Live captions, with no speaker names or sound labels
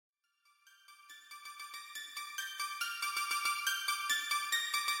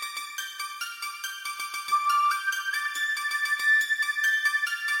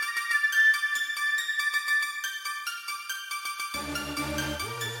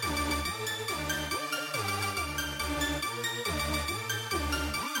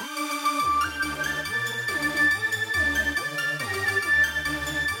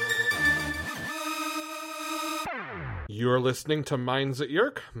You're listening to Minds at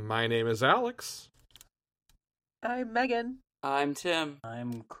Yerk. My name is Alex. I'm Megan. I'm Tim.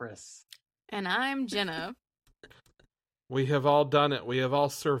 I'm Chris. And I'm Jenna. We have all done it. We have all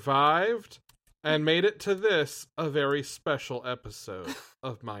survived and made it to this, a very special episode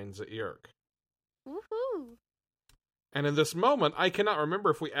of Minds at Yerk. Woohoo! And in this moment, I cannot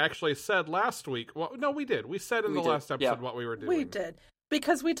remember if we actually said last week. Well, no, we did. We said in the last episode what we were doing. We did.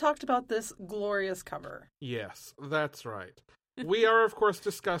 Because we talked about this glorious cover. Yes, that's right. We are, of course,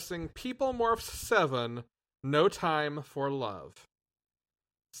 discussing People Morphs 7, No Time for Love.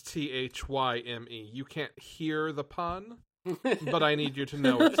 It's Thyme. You can't hear the pun, but I need you to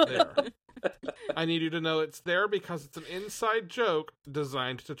know it's there. I need you to know it's there because it's an inside joke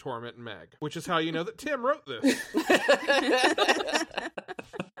designed to torment Meg, which is how you know that Tim wrote this.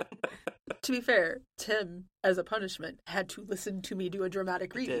 To be fair, Tim, as a punishment, had to listen to me do a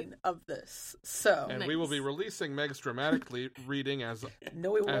dramatic reading of this. So, And we will be releasing Meg's dramatic reading as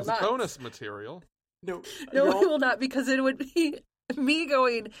no, we will as not. bonus material. No, we will not, because it would be me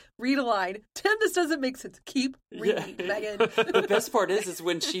going, read a line. Tim, this doesn't make sense. Keep reading, Megan. The best part is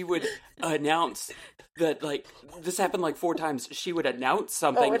when she would announce that, like, this happened like 4 times. She would announce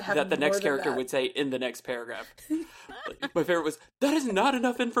something that the next character would say in the next paragraph. My favorite was, that is not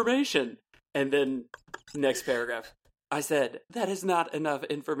enough information. And then, next paragraph, I said, that is not enough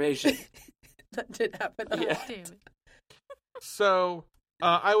information. That did happen. Yeah. Damn it. So,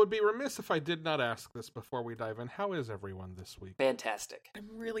 I would be remiss if I did not ask this before we dive in. How is everyone this week? Fantastic. I'm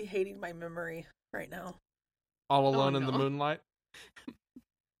really hating my memory right now. All alone in the no. moonlight?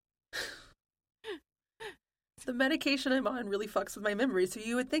 The medication I'm on really fucks with my memory, so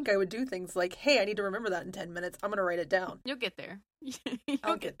you would think I would do things like, hey, I need to remember that in 10 minutes. I'm going to write it down. You'll get there.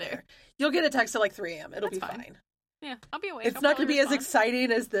 I'll get there. You'll get a text at like 3 a.m. It'll That's be fine. fine. Yeah, I'll be awake. It's I'll not going to probably be as respond.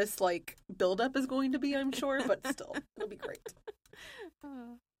 exciting as this, like, build-up is going to be, I'm sure, but still, it'll be great.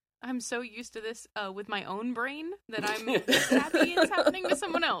 I'm so used to this with my own brain that I'm happy it's happening to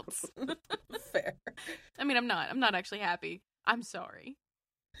someone else. Fair. I mean, I'm not actually happy. I'm sorry.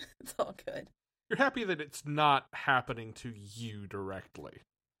 It's all good. You're happy that it's not happening to you directly.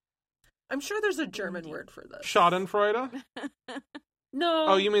 I'm sure there's a German word for this. Schadenfreude? No.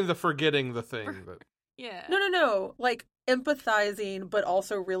 Oh, you mean the forgetting the thing. That... Yeah. No. Like, empathizing, but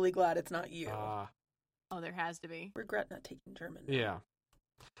also really glad it's not you. Oh, there has to be. Regret not taking German. Yeah.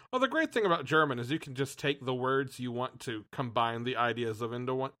 Well, the great thing about German is you can just take the words you want to combine the ideas of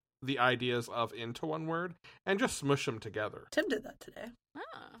into one word and just smush them together. Tim did that today.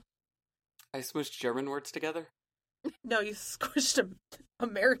 Ah. I smushed German words together. No, you squished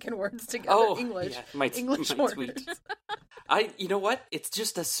American words together. Oh, English. yeah, my English my words. tweet. You know what? It's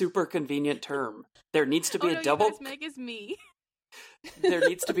just a super convenient term. There needs to be Oh, no, a double. You guys, Meg is me. There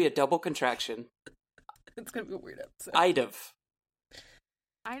needs to be a double contraction. It's going to be a weird episode. I'd have.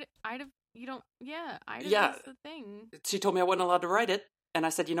 I'd have. You don't. Yeah. I'd have. Yeah. That's the thing. She told me I wasn't allowed to write it, and I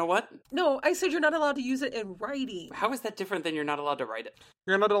said, you know what? No, I said you're not allowed to use it in writing. How is that different than you're not allowed to write it?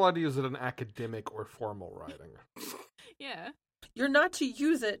 You're not allowed to use it in academic or formal writing. Yeah. You're not to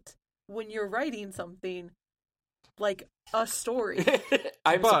use it when you're writing something like a story.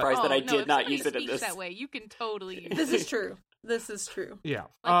 I'm But- surprised that I no, did if not somebody use it in speaks this. that way, you can totally use This it. is true. This is true. Yeah.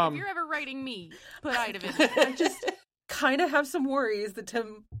 Like, if you're ever writing me, put I'd have in it. I just kind of have some worries that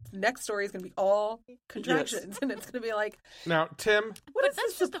Tim's next story is going to be all contractions. And it's going to be like, Now, Tim, what But is that's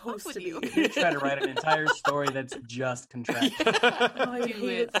this just the supposed hook to with be? you. You try to write an entire story that's just contraction. Oh, I Do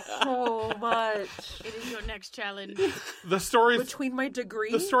hate it. it so much. It is your next challenge. the story's Between my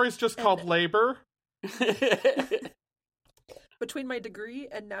degree, just called Labor. between my degree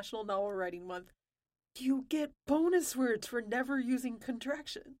and National Novel Writing Month, you get bonus words for never using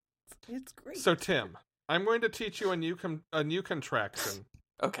contractions. It's great. So, Tim, I'm going to teach you a new contraction.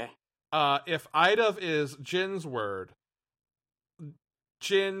 Okay. If Idav is Jin's word,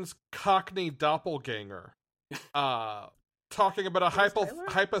 Jin's Cockney doppelganger, talking about a Tyler?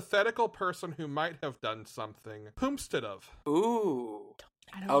 hypothetical person who might have done something. Whomstead of. Ooh.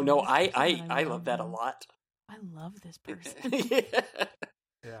 I don't Oh know no, this I person, I love that a lot. I love this person. Yeah.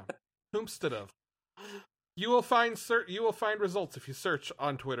 Yeah. Whomstead of. You will find results if you search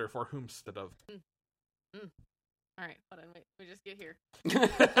on Twitter for Whomstead of. All right, hold on, wait. Let me just get here.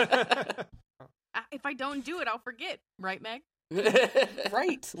 If I don't do it, I'll forget. Right, Meg?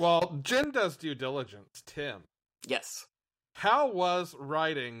 Right. Well, Jin does due diligence. Tim, Yes. how was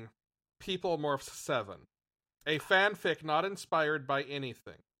writing People Morphs 7? A fanfic not inspired by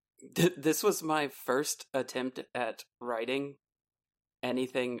anything. This was my first attempt at writing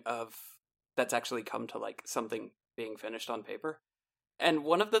anything of that's actually come to like something being finished on paper. And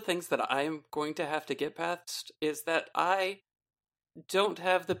one of the things that I'm going to have to get past is that I don't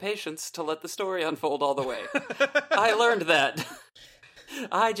have the patience to let the story unfold all the way. I learned that.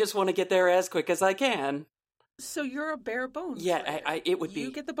 I just want to get there as quick as I can. So you're a bare bones. Yeah, it would be.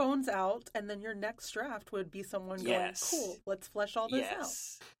 You get the bones out, and then your next draft would be someone going, cool, let's flesh all this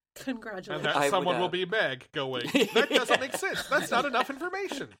out. Congratulations. And that someone will be Meg going, that doesn't make sense. That's not enough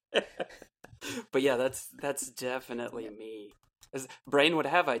information. But yeah, that's definitely me. As brain would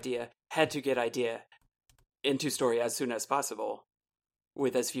have idea, had to get idea into story as soon as possible,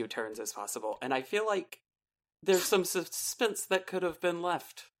 with as few turns as possible. And I feel like there's some suspense that could have been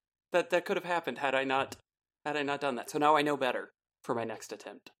left. That could have happened had I not done that. So now I know better for my next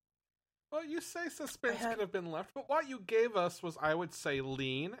attempt. Well, you say suspense could have been left, but what you gave us was, I would say,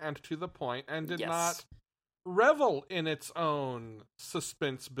 lean and to the point, and did not revel in its own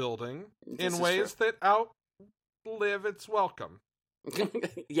suspense building in ways that outlive its welcome.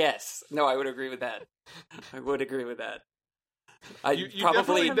 Yes. No, I would agree with that. You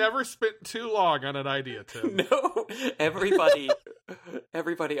definitely never spent too long on an idea, Tim. No, everybody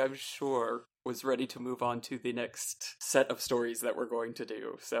I'm sure was ready to move on to the next set of stories that we're going to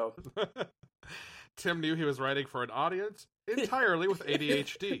do. So Tim knew he was writing for an audience entirely with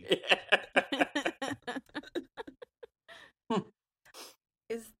ADHD.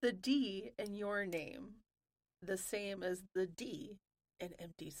 Is the D in your name the same as the D in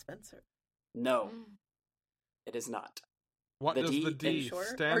M.D. Spencer? No, it is not. What does the D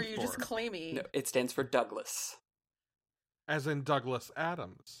stand for? Or are you just claiming? No, it stands for Douglas. As in Douglas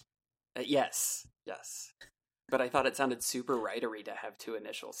Adams? Yes. But I thought it sounded super writery to have two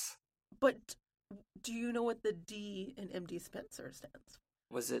initials. But do you know what the D in M.D. Spencer stands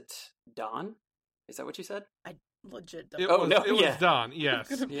for? Was it Don? Is that what you said? I legit don't. It was Don,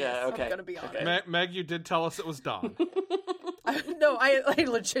 yes. Okay. I'm going to be honest. Okay. Meg, you did tell us it was Don. No, I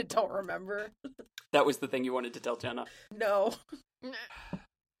legit don't remember. That was the thing you wanted to tell Jenna. No.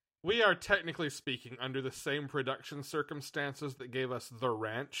 We are technically speaking under the same production circumstances that gave us the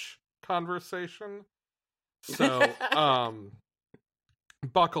ranch conversation. So,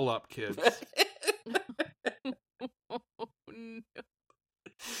 buckle up, kids. No.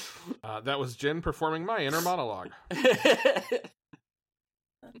 That was Jen performing my inner monologue.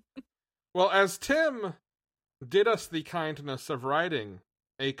 Well, as Tim did us the kindness of writing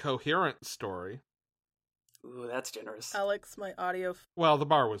a coherent story. Ooh, that's generous. Alex, my audio... Well, the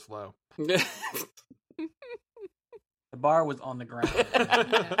bar was low. The bar was on the ground.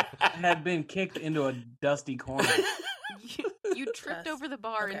 It had been kicked into a dusty corner. You tripped over the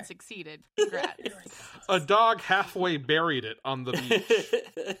bar and succeeded. Congrats. A dog halfway buried it on the beach.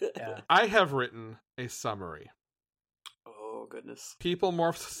 Yeah. I have written a summary. Oh, goodness. People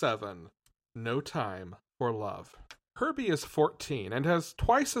Morphs 7. No Time for Love. Herbie is 14 and has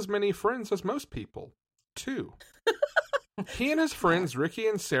twice as many friends as most people. 2. He and his friends Ricky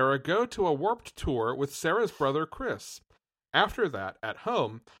and Sarah go to a Warped tour with Sarah's brother Chris. After that, at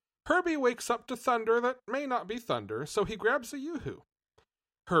home, Herbie wakes up to thunder that may not be thunder, so he grabs a yoo-hoo.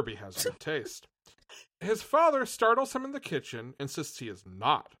 Herbie has good taste. His father startles him in the kitchen, insists he is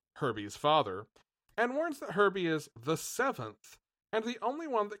not Herbie's father, and warns that Herbie is the 7th and the only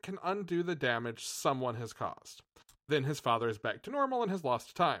one that can undo the damage someone has caused. Then his father is back to normal and has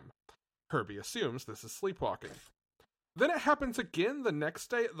lost time. Herbie assumes this is sleepwalking. Then it happens again the next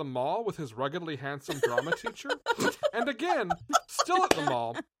day at the mall with his ruggedly handsome drama teacher, and again, still at the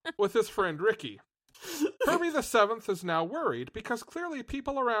mall, with his friend Ricky. Herbie the 7th is now worried because clearly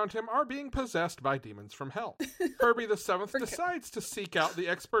people around him are being possessed by demons from hell. Herbie the 7th decides to seek out the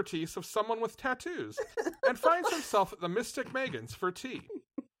expertise of someone with tattoos and finds himself at the Mystic Megan's for tea.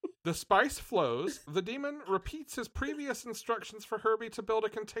 The spice flows, the demon repeats his previous instructions for Herbie to build a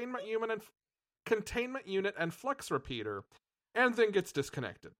containment unit and flux repeater, and then gets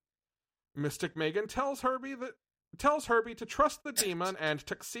disconnected. Mystic Megan tells Herbie to trust the demon and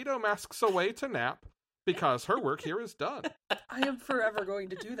tuxedo masks away to nap, because her work here is done. I am forever going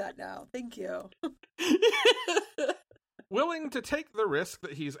to do that now. Thank you. Willing to take the risk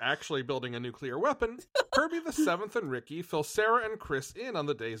that he's actually building a nuclear weapon, Herbie the 7th and Ricky fill Sarah and Chris in on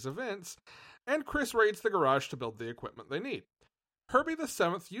the day's events, and Chris raids the garage to build the equipment they need. Herbie the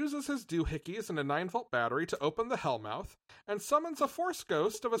 7th uses his doohickeys and a 9-volt battery to open the Hellmouth, and summons a force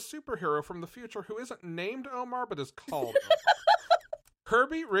ghost of a superhero from the future who isn't named Omar but is called Omar.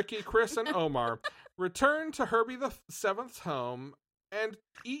 Herbie, Ricky, Chris, and Omar return to Herbie the 7th's home and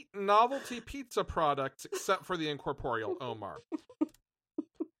eat novelty pizza products except for the incorporeal Omar.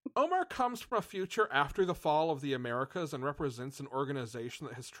 Omar comes from a future after the fall of the Americas and represents an organization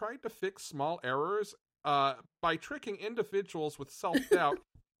that has tried to fix small errors by tricking individuals with self-doubt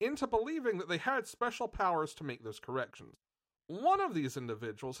into believing that they had special powers to make those corrections. One of these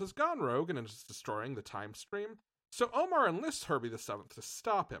individuals has gone rogue and is destroying the time stream, so Omar enlists Herbie the Seventh to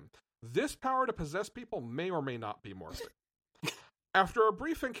stop him. This power to possess people may or may not be morphic. After a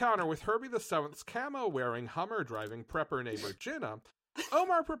brief encounter with Herbie the Seventh's camo-wearing, Hummer-driving prepper neighbor Jinnah,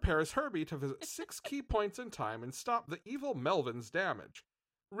 Omar prepares Herbie to visit 6 key points in time and stop the evil Melvin's damage.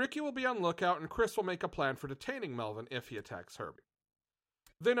 Ricky will be on lookout, and Chris will make a plan for detaining Melvin if he attacks Herbie.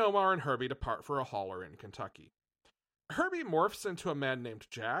 Then Omar and Herbie depart for a hauler in Kentucky. Herbie morphs into a man named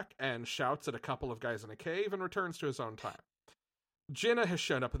Jack and shouts at a couple of guys in a cave and returns to his own time. Jinnah has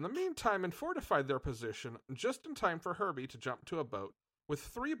shown up in the meantime and fortified their position just in time for Herbie to jump to a boat with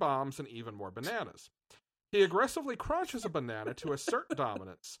 3 bombs and even more bananas. He aggressively crunches a banana to assert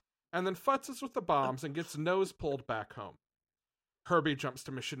dominance, and then futzes with the bombs and gets nose pulled back home. Herbie jumps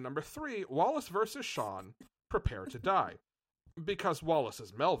to mission number 3, Wallace versus Sean, prepare to die. Because Wallace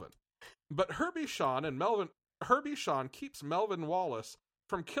is Melvin. But Herbie Sean keeps Melvin Wallace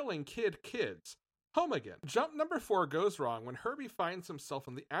from killing kids. Home again. Jump number 4 goes wrong when Herbie finds himself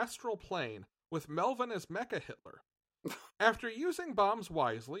in the astral plane with Melvin as Mecha Hitler. After using bombs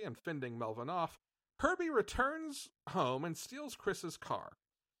wisely and fending Melvin off, Herbie returns home and steals Chris's car.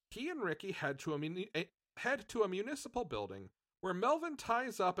 He and Ricky head to a municipal building where Melvin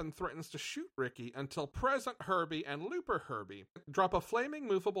ties up and threatens to shoot Ricky until Present Herbie and Looper Herbie drop a flaming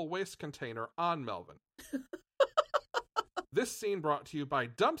movable waste container on Melvin. This scene brought to you by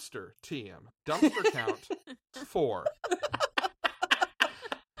Dumpster TM. Dumpster count 4.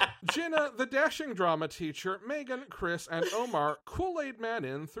 Jinnah, the dashing drama teacher, Megan, Chris, and Omar Kool-Aid Man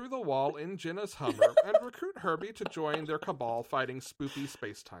in through the wall in Jinnah's Hummer and recruit Herbie to join their cabal fighting spooky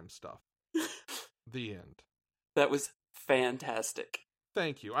space-time stuff. The end. That was fantastic.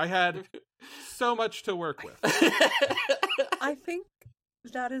 Thank you. I had so much to work with. I think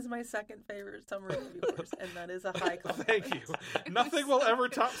that is my second favorite summary of yours, and that is a high compliment. Thank you. Nothing will ever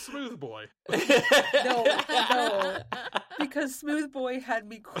top Smooth Boy. No. Because Smooth Boy had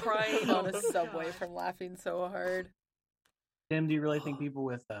me crying on a subway from laughing so hard. Tim, do you really think people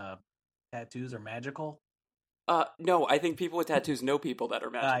with tattoos are magical? No, I think people with tattoos know people that are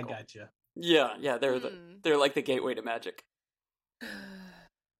magical. I gotcha. Yeah, they're like the gateway to magic.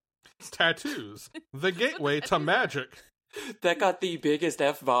 Tattoos, the gateway to magic. That got the biggest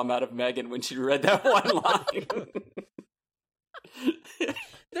F-bomb out of Megan when she read that one line.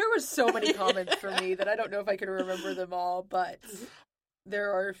 There were so many comments for me that I don't know if I can remember them all, but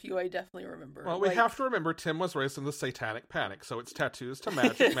there are a few I definitely remember. Well, we have to remember Tim was raised in the Satanic Panic, so it's tattoos to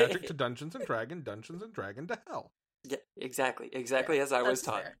magic, magic to Dungeons and Dragon to hell. Yeah, exactly as I was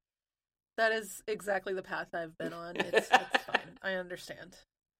taught. Fair. That is exactly the path I've been on. It's fine. I understand.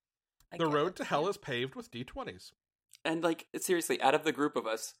 The road to hell is paved with D20s. And, like, seriously, out of the group of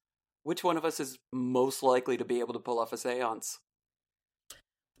us, which one of us is most likely to be able to pull off a seance?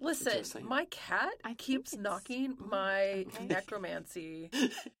 Listen, my cat keeps knocking my necromancy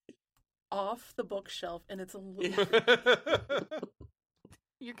off the bookshelf, and it's a little...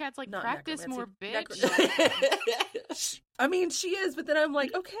 Your cat's like, practice more, bitch. I mean, she is, but then I'm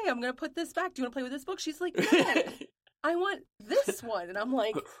like, okay, I'm going to put this back. Do you want to play with this book? She's like, no, I want this one. And I'm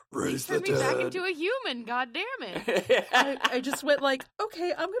like, turn me back into a human, god damn it. I just went like,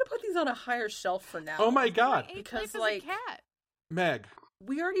 okay, I'm going to put these on a higher shelf for now. Oh my god. Because, like, cat. Meg.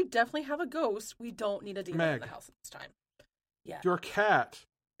 We already definitely have a ghost. We don't need a demon in the house at this time. Yeah. Your cat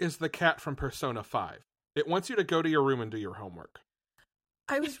is the cat from Persona 5. It wants you to go to your room and do your homework.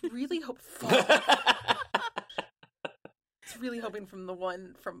 I was really hopeful. Really hoping from the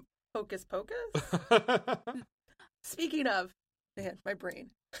one from Hocus Pocus. Speaking of, man, my brain.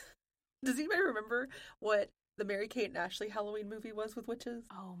 Does anybody remember what the Mary-Kate and Ashley Halloween movie was with witches?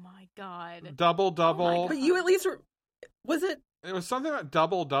 Oh my god. Double. Oh but you at least was it? It was something about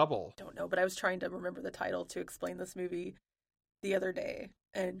double. I don't know, but I was trying to remember the title to explain this movie the other day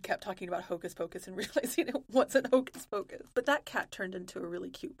and kept talking about Hocus Pocus and realizing it wasn't Hocus Pocus. But that cat turned into a really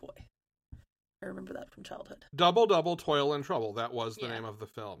cute boy. I remember that from childhood. Double, Toil and Trouble. That was the name of the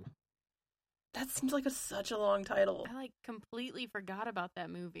film. That seems like such a long title. I completely forgot about that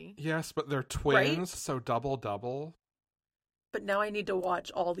movie. Yes, but they're twins, so double. But now I need to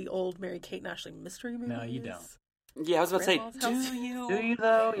watch all the old Mary-Kate and Ashley mystery movies. No, you don't. Yeah, I was about to say, do you? Do you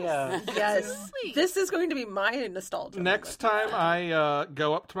though? Yeah. Yes. This is going to be my nostalgia. Next time I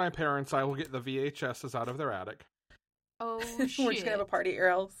go up to my parents, I will get the VHSs out of their attic. Oh, shit. We're just going to have a party at your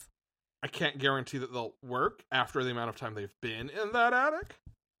house. I can't guarantee that they'll work after the amount of time they've been in that attic.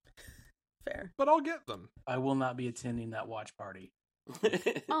 Fair. But I'll get them. I will not be attending that watch party.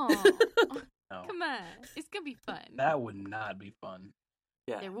 Oh. No. Come on, it's gonna be fun. That would not be fun.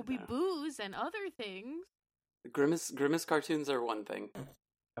 Yeah, There will be booze and other things. Grimace cartoons are one thing.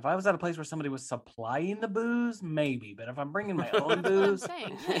 If I was at a place where somebody was supplying the booze, maybe. But if I'm bringing my own That's what I'm booze,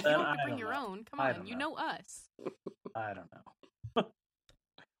 saying. You then don't have I to bring don't your know. own. Come I on, don't you know. know us. I don't know.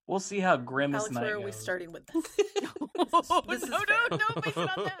 We'll see how Grimace Alex, Night where are goes. we starting with this? This is no, fair. don't base it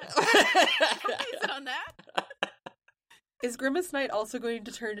on that. Don't base it on that. Is Grimace Night also going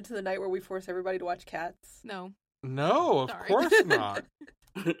to turn into the night where we force everybody to watch Cats? No, No, of Sorry. course not.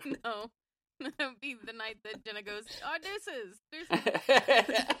 no. That would be the night that Jenna goes, oh, deuces.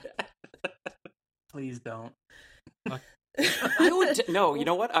 Please don't. I would no. You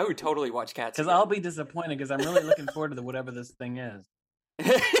know what? I would totally watch Cats. Because I'll be disappointed because I'm really looking forward to whatever this thing is.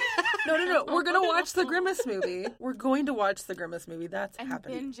 No. We're going to watch the Grimace movie. We're going to watch the Grimace movie. That's And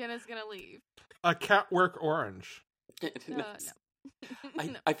happening. then Jenna's gonna leave. A Catwork Orange. No.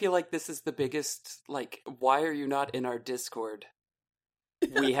 I feel like this is the biggest. Like, why are you not in our Discord?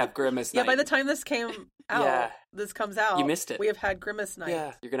 We have Grimace Night. Yeah, by the time this came out, Yeah. this comes out, You missed it. We have had Grimace Night.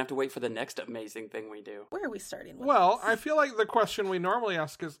 Yeah, you're gonna have to wait for the next amazing thing we do. Where are we starting with Well, this? I feel like the question we normally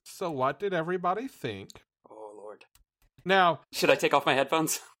ask is, so what did everybody think? Oh Lord, Now, should I take off my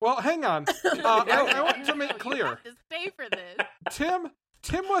headphones? well, hang on. I want to make You clear. have to stay for this.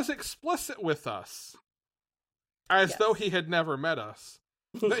 Tim was explicit with us, as Yes. though he had never met us,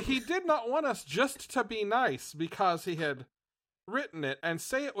 that he did not want us just to be nice because he had written it and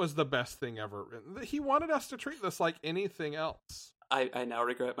say it was the best thing ever written. That he wanted us to treat this like anything else. I now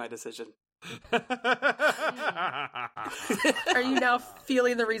regret my decision. Are you now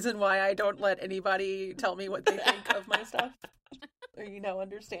feeling the reason why I don't let anybody tell me what they think of my stuff? Are you now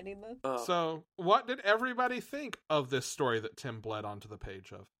understanding this? Oh. So, what did everybody think of this story that Tim bled onto the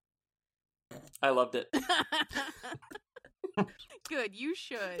page of? I loved it. Good, you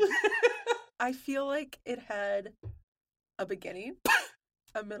should. I feel like it had a beginning,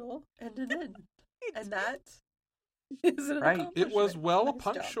 a middle, and an end. And that is an Right. It was accomplishment. well Nice job.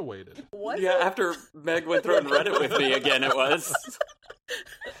 punctuated. Was Yeah, it? after Meg went through and read it with me again, it was. I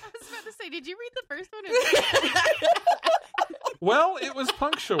was about to say, did you read the first one? Well, it was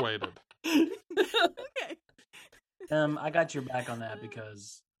punctuated. Okay. I got your back on that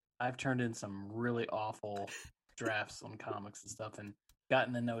because I've turned in some really awful drafts on comics and stuff and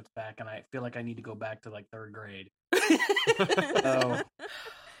gotten the notes back, and I feel like I need to go back to like third grade. So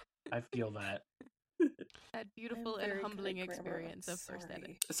I feel that. That beautiful I'm and very humbling good, Grandma. experience I'm of first sorry.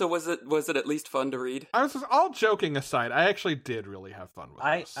 edit. So was it at least fun to read? I was just, all joking aside, I actually did really have fun with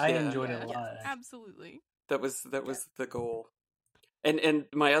this. I Yeah. enjoyed Yeah. it a lot. Absolutely. That was the goal. And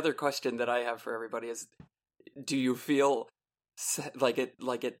my other question that I have for everybody is, do you feel like it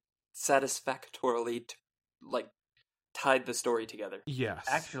satisfactorily tied the story together? Yes.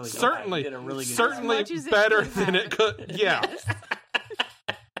 Actually, certainly, you did a really good certainly job. As much as it better could than have. it could. Yeah, Yes.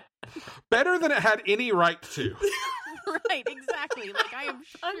 better than it had any right to. Right, exactly. Like, I am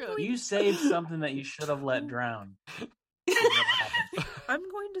sure. You saved something that you should have let drown. Is what happened. I'm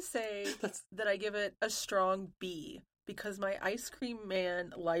going to say that I give it a strong B because my ice cream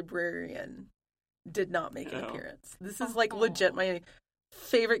man librarian did not make an Oh. appearance. This is like legit my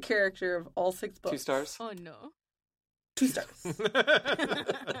favorite character of all 6 books. 2 stars. Oh, no. 2 stars.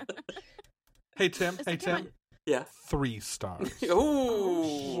 Hey Tim. It's Hey like, Tim. Yeah. 3 stars.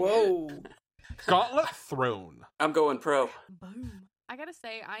 Ooh. Whoa. Gauntlet thrown. I'm going pro. Boom. I gotta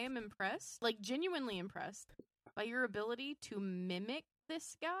say, I am impressed, like genuinely impressed, by your ability to mimic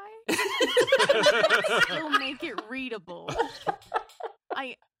this guy and still make it readable.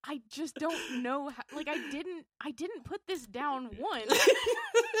 I just don't know how, like I didn't put this down once.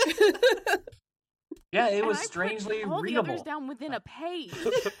 Yeah, it and was I put strangely all the readable. others down within a page.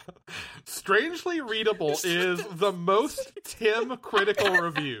 Strangely readable is the most Tim critical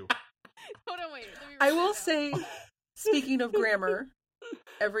review. Hold on, wait. Let me I write will that say, speaking of grammar,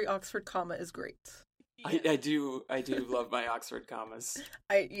 every Oxford comma is great. down. I do love my Oxford commas.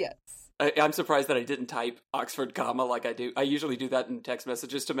 Yes. I'm surprised that I didn't type Oxford comma like I do. I usually do that in text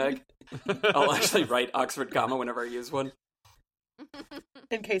messages to Meg. I'll actually write Oxford comma whenever I use one.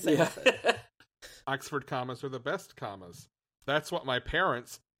 In case I Yeah. miss it. Oxford commas are the best commas. That's what my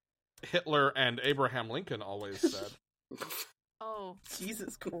parents, Hitler and Abraham Lincoln, always said. Oh,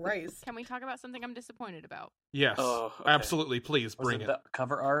 Jesus Christ. can we talk about something I'm disappointed about? Yes, Oh, okay. absolutely. Please Was bring it it. the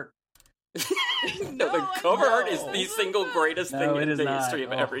cover art? No, the I cover art is know. the It's single not. greatest No, thing it in is the not. history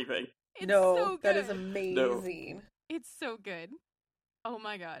of Oh. everything. It's No, so that is good. amazing. It's so good. Oh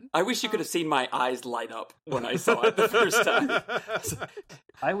my god. I wish you could have seen my eyes light up when I saw it the first time.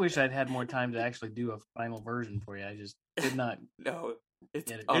 I wish I'd had more time to actually do a final version for you. I just did not No,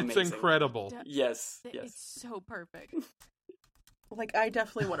 It's It's incredible. Yes. It's so perfect. Like, I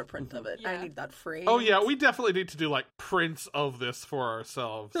definitely want a print of it. Yeah. I need that frame. Oh yeah, we definitely need to do like prints of this for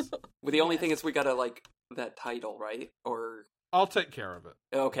ourselves. Well, the only thing is we gotta like that title, right? Or I'll take care of it.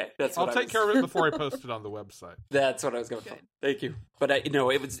 okay, that's I'll what take care of it before I post it on the website. That's what I was going to. Thank you. But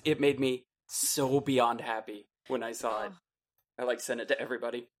it made me so beyond happy when I saw it. I like sent it to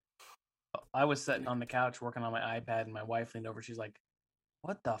everybody. I was sitting on the couch working on my iPad, and my wife leaned over. She's like,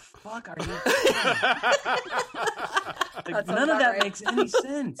 "What the fuck are you doing?" Like, none of that makes any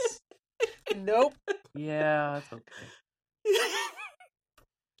sense. Nope. Yeah, that's okay.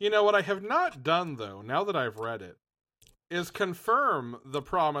 You know what I have not done though, now that I've read it, is confirm the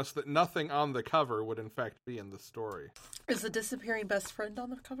promise that nothing on the cover would in fact be in the story. Is the disappearing best friend on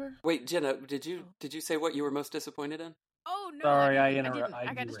the cover? Wait, Jenna, did you say what you were most disappointed in? Oh no! Sorry, I didn't. interrupted.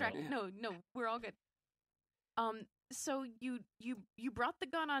 I got distracted. No, we're all good. So you brought the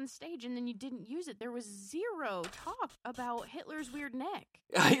gun on stage and then you didn't use it. There was zero talk about Hitler's weird neck.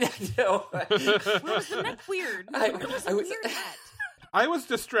 I know. Where was the neck weird? Where was the weird at? I was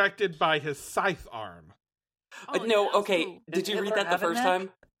distracted by his scythe arm. Oh, no, that's okay. cool. Did you read Hitler that the have a first neck? time?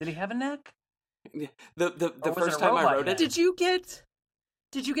 Did he have a neck? The Or was first it a time I robot wrote neck? it?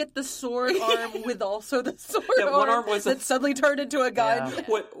 Did you get the sword arm with also the sword Yeah, one arm was that suddenly turned into a gun?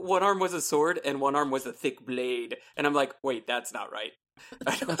 Yeah. One arm was a sword and one arm was a thick blade. And I'm like, wait, that's not right.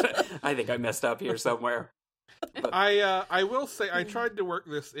 I think I messed up here somewhere. But I will say I tried to work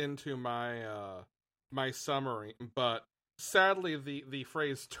this into my my summary, but sadly the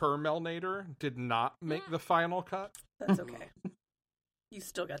phrase Termelnator did not make the final cut. That's okay. You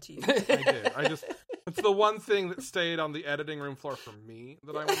still got to use it. I did. It's the one thing that stayed on the editing room floor for me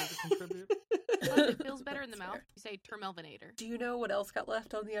that I wanted to contribute. Plus, it feels better in the mouth. You say Termelvinator. Do you know what else got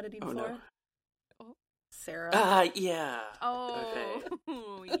left on the editing floor? no. Oh. Sarah. Yeah.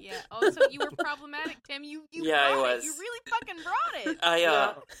 Oh, yeah. Oh, so you were problematic, Tim. You Yeah, I brought was. it. You really fucking brought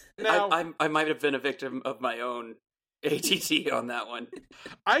it. Now, I might have been a victim of my own ATT on that one.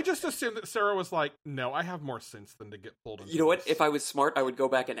 I just assumed that Sarah was like, "No, I have more sense than to get pulled into You know what? this." If I was smart, I would go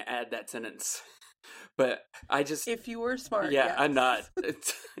back and add that sentence. But I just... If you were smart, yeah, yes. I'm not.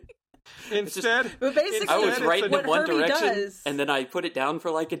 Instead, But basically, I was right in what one Herbie direction, does, and then I put it down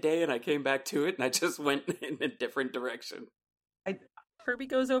for like a day, and I came back to it, and I just went in a different direction. Herbie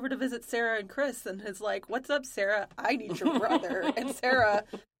goes over to visit Sarah and Chris and is like, "What's up, Sarah? I need your brother." And Sarah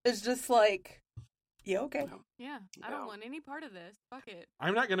is just like, "Yeah, okay." Yeah, I don't No. want any part of this. Fuck it.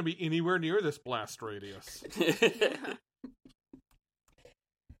 I'm not going to be anywhere near this blast radius. Yeah.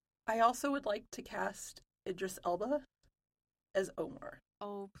 I also would like to cast Idris Elba as Omar.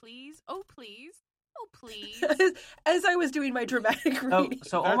 Oh, please. Oh, please. Oh, please. As I was doing my dramatic Oh, reading,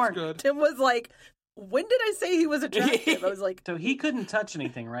 so That's Omar, good. Tim was like, "When did I say he was attractive?" I was like, so he couldn't touch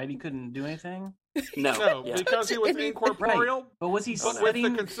anything, right? He couldn't do anything. No, Yeah. because he was incorporeal. But was he But with the sitting?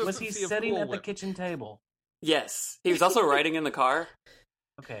 Was he consistency of sitting Cool at the Whip. kitchen table? Yes, he was also riding in the car.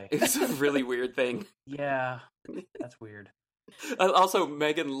 Okay. It was a really weird thing. Yeah, that's weird. Also,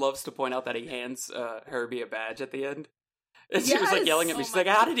 Megan loves to point out that he hands Herbie a badge at the end. And she was like Yes! yelling at me. Oh She's my like,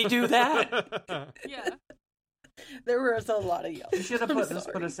 "How did he do that?" Yeah. there was a lot of yelling. You should have I'm put a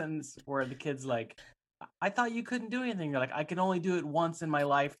sorry. sentence where the kid's like, "I thought you couldn't do anything." You're like, "I can only do it once in my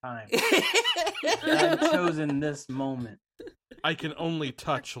lifetime. I've chosen this moment." I can only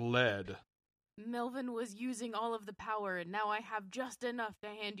touch lead. Melvin was using all of the power, and now I have just enough to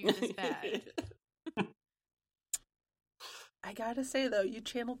hand you this badge. I gotta say though, you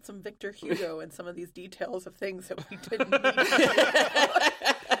channeled some Victor Hugo in some of these details of things that we didn't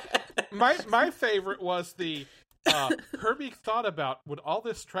need. My favorite was the Herbie thought about, would all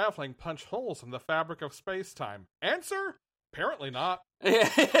this traveling punch holes in the fabric of space-time? Answer? Apparently not.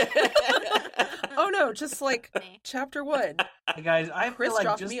 Oh no, just like chapter 1. Hey guys, I Chris feel like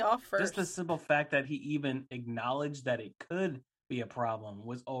dropped just, me off first. just the simple fact that he even acknowledged that it could be a problem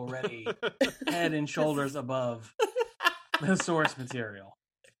was already head and shoulders above the source material.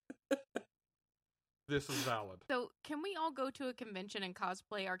 This is valid. So, can we all go to a convention and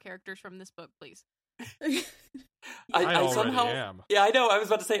cosplay our characters from this book, please? I I already somehow. am. Yeah, I know. I was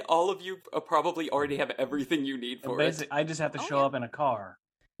about to say all of you probably already have everything you need So for it. basically, I just have to Oh, show yeah. up in a car.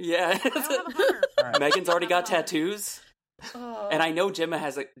 Yeah. I don't have a Hummer. All right. Megan's already got tattoos, Oh. and I know Jenna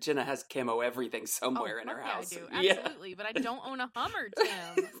has camo everything somewhere Oh, in her fuck yeah, house. I do. Yeah. Absolutely, but I don't own a Hummer,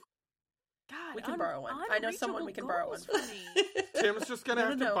 Tim. God, We can borrow one. I know someone we can borrow one unreachable goals for me. Tim's just gonna No,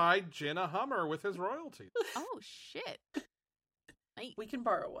 have no, to no. buy Jen a Hummer with his royalties. Oh shit! We can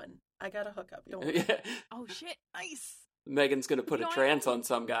borrow one. I got a hookup. Don't worry. Yeah. Oh shit! Nice. Megan's gonna put You a know, trance on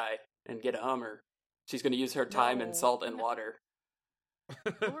some guy and get a Hummer. She's gonna use her time and No. salt and water.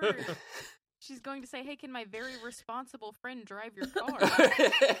 Or she's going to say, hey, can my very responsible friend drive your car?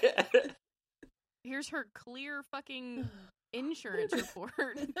 Here's her clear fucking insurance report.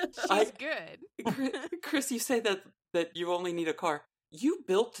 She's good. Chris, you say that you only need a car. You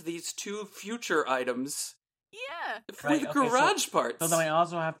built these 2 future items. Yeah. With garage parts. So then I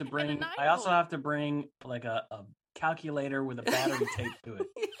also have to bring like a calculator with a battery taped to it.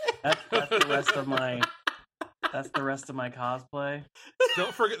 That's the rest of my cosplay.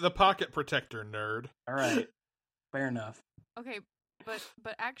 Don't forget the pocket protector, nerd. All right. Fair enough. Okay,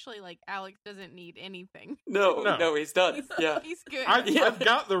 but actually, like, Alex doesn't need anything. No, he's done. Yeah. He's good. I've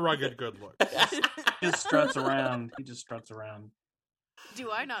got the rugged good look. He just struts around.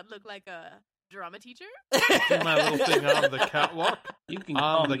 Do I not look like a drama teacher? Do my little thing on the catwalk. You can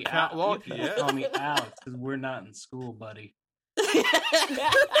call me catwalk. You can call me Alex because we're not in school, buddy.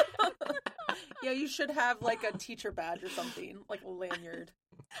 Yeah, you should have like a teacher badge or something, like a lanyard.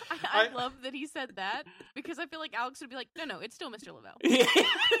 I love that he said that because I feel like Alex would be like, no, it's still Mr. Lavelle.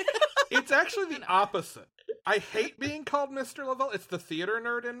 It's actually the opposite. I hate being called Mr. Lavelle. It's the theater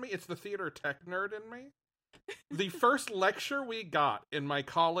nerd in me. It's the theater tech nerd in me. The first lecture we got in my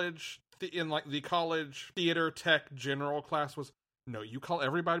college, the college theater tech general class was, no, you call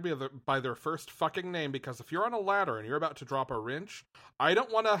everybody by their first fucking name, because if you're on a ladder and you're about to drop a wrench, I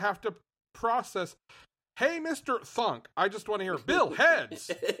don't want to have to process, hey, Mr. Thunk. I just want to hear Bill Heads.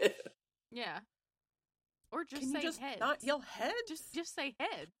 Yeah. Or just Can say you just heads. not yell heads? Just say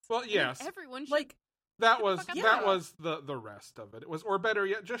heads. Well, yes. And everyone should Like that was Yeah. the rest of it. It was, or better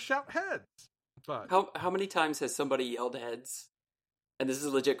yet, just shout heads. But how many times has somebody yelled heads? And this is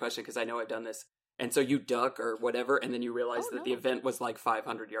a legit question because I know I've done this. And so you duck or whatever, and then you realize that the event was like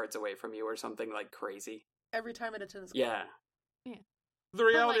 500 yards away from you or something like crazy. every time at a tennis court. Yeah. the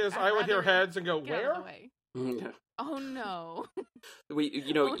reality like, is, I'd I would hear rather heads and go, get out where? of the way. Yeah. Oh no.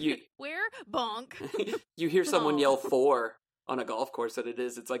 You where? Bonk. you hear someone Oh. yell 4 on a golf course that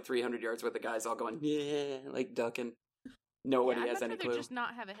it's like 300 yards where the guys all going, yeah, like ducking. Nobody has I'd any rather clue. just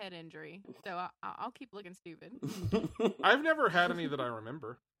not have a head injury, so I'll keep looking stupid. I've never had any that I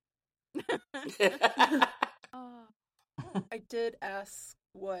remember. I did ask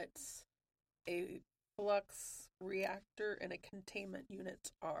what a flux reactor and a containment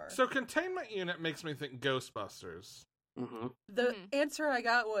unit are. So containment unit makes me think Ghostbusters. Mm-hmm. The answer I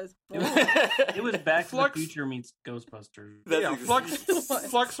got was It was Back to the Flux- Future meets Ghostbusters. That's Yeah,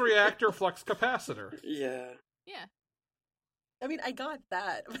 flux reactor, flux capacitor. Yeah. Yeah. I mean, I got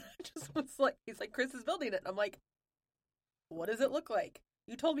that. I just was like, he's like, Chris is building it. I'm like, what does it look like?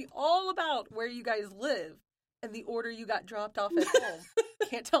 You told me all about where you guys live and the order you got dropped off at home.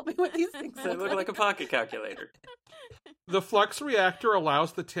 Can't tell me what these things They look like a pocket calculator. The flux reactor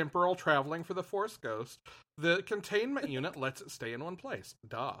allows the temporal traveling for the Force Ghost. The containment unit lets it stay in one place.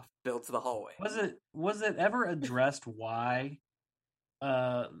 Duh. Built to the hallway. Was it ever addressed why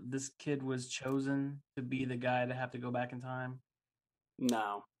this kid was chosen to be the guy to have to go back in time?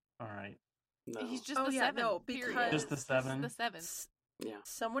 No. All right. No. He's just Oh, the yeah, seven. no, period. because- Just the seven? The seven. Yeah.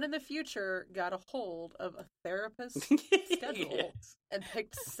 Someone in the future got a hold of a therapist's schedule Yes. and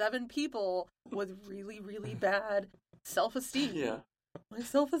picked 7 people with really, really bad self-esteem. Yeah. My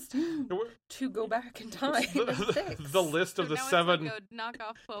self-esteem to go back in time and fix. The list So of the now 7 It's like a knock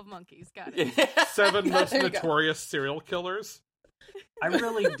off 12 monkeys. Got it. seven most There you go. notorious serial killers. I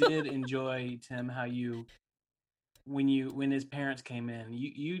really did enjoy, Tim, how when his parents came in,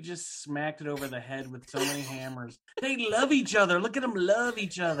 you just smacked it over the head with so many hammers. They love each other. Look at them love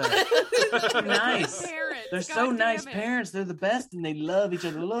each other. They're nice. Parents, They're God so damn nice it. parents. They're the best, and they love each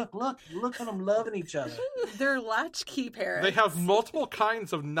other. Look at them loving each other. They're latchkey parents. They have multiple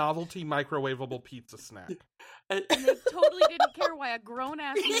kinds of novelty microwavable pizza snack. And they totally didn't care why a grown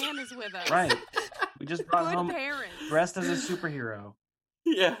ass man is with us. Right. We just brought Good home parents. dressed as a superhero.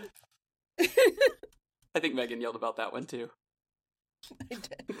 Yeah. I think Megan yelled about that one too. I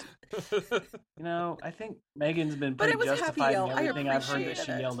did. You know, I think Megan's been But pretty it was happy justified in yell. I everything I've heard that appreciated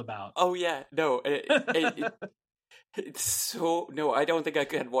she it. yelled about. Oh yeah, no. It's so no. I don't think I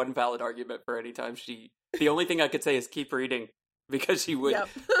had one valid argument for any time she. The only thing I could say is keep reading because she would Yep.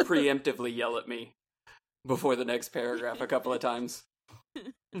 preemptively yell at me before the next paragraph a couple of times.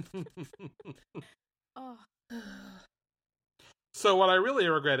 Oh, So what I really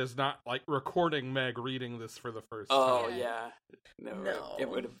regret is not like recording Meg reading this for the first Oh time. yeah, no, it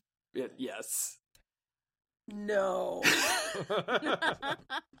would have. Yes. No.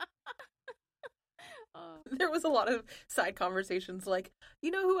 oh. There was a lot of side conversations like,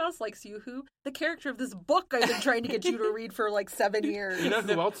 you know who else likes Yoo-Hoo? The character of this book I've been trying to get you to read for like 7 years. You know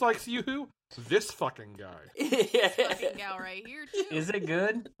who else likes Yoo-Hoo? This fucking guy. This fucking gal right here too. Is it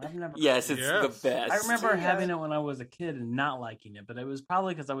good? I've never. Yes, it's the best. I remember having it when I was a kid and not liking it, but it was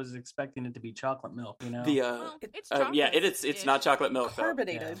probably because I was expecting it to be chocolate milk. You know. It's chocolate. It's not chocolate milk.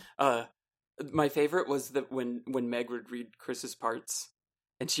 Carbonated. My favorite was when Meg would read Chris's parts,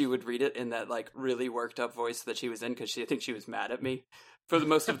 and she would read it in that like really worked up voice that she was in because I think she was mad at me for the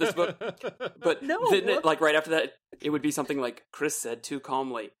most of this book. But then like right after that, it would be something like Chris said too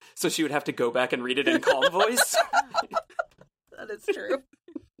calmly, so she would have to go back and read it in calm voice. That is true.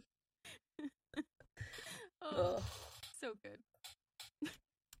 So good.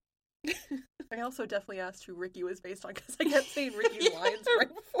 I also definitely asked who Ricky was based on because I kept saying Ricky's lines right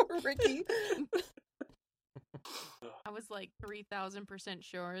before Ricky. I was like 3,000%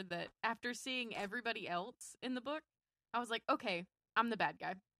 sure that after seeing everybody else in the book, I was like, okay, I'm the bad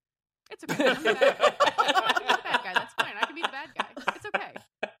guy. It's okay. I'm the bad guy. I can be the bad guy. That's fine. I can be the bad guy. It's okay.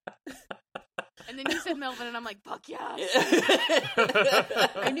 And then you said Melvin, and I'm like, fuck yes.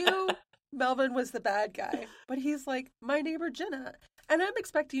 I knew Melvin was the bad guy, but he's like, my neighbor Jenna. And I'm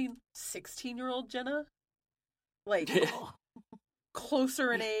expecting 16-year-old Jenna. Like,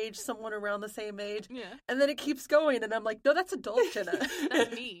 closer in age, someone around the same age. Yeah. And then it keeps going, and I'm like, no, that's adult Jenna.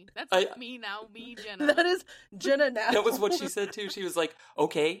 That's me. That's me now, me, Jenna. That is Jenna now. That was what she said, too. She was like,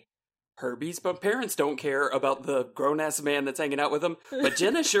 okay, Herbie's parents don't care about the grown-ass man that's hanging out with him, but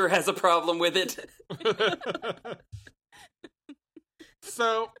Jenna sure has a problem with it.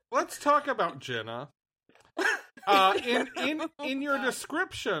 So, let's talk about Jenna. In your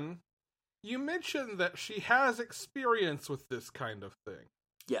description, you mentioned that she has experience with this kind of thing.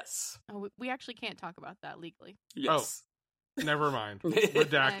 Yes. Oh, we actually can't talk about that legally. Yes. Oh, never mind.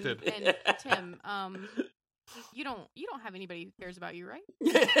 Redacted. And Tim, you don't have anybody who cares about you, right?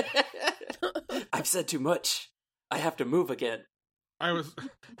 I've said too much. I have to move again. I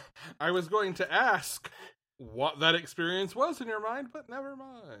was going to ask what that experience was in your mind, but never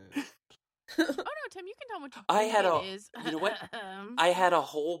mind. Oh no, Tim, you can tell what it is. You know what? I had a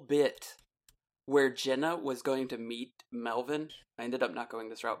whole bit where Jenna was going to meet Melvin. I ended up not going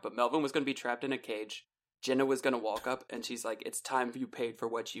this route, but Melvin was going to be trapped in a cage. Jenna was going to walk up, and she's like, "It's time you paid for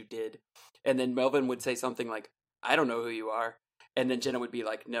what you did." And then Melvin would say something like, "I don't know who you are," and then Jenna would be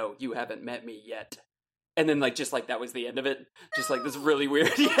like, "No, you haven't met me yet." And then, like, just like that was the end of it. Just like this really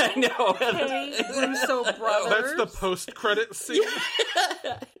weird. Yeah, I know. Hey, Russo brothers. That's the post-credit scene.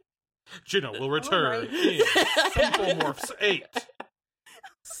 Jenna will return in Simple Morphs 8.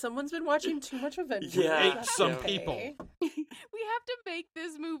 Someone's been watching too much Avengers. Yeah. Ate some people. We have to make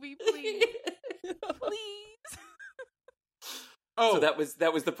this movie, please. Please. Oh, so that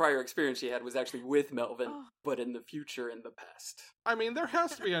was the prior experience she had was actually with Melvin, but in the future, in the past. I mean, there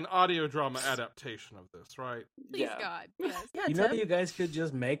has to be an audio drama adaptation of this, right? Please, God. Yes. Yeah, You Tim. know, you guys could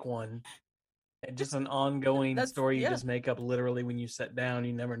just make one. Just an ongoing story you just make up literally when you sit down.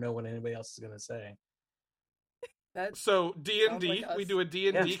 You never know what anybody else is going to say. So D&D, like we do a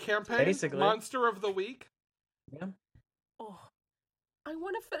D&D campaign. Basically. Monster of the Week. Yeah. Oh, I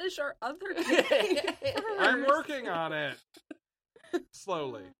want to finish our other campaign I'm first. working on it.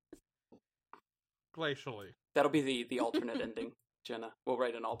 Slowly. Glacially. That'll be the alternate ending, Jenna. We'll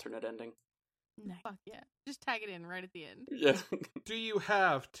write an alternate ending. No. Fuck yeah. Just tag it in right at the end. Yeah. Do you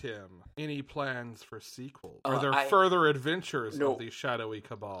have, Tim, any plans for sequels? Are there I- further adventures No. of the shadowy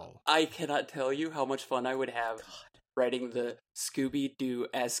cabal? I cannot tell you how much fun I would have writing the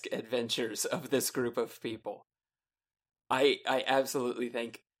Scooby-Doo-esque adventures of this group of people. I absolutely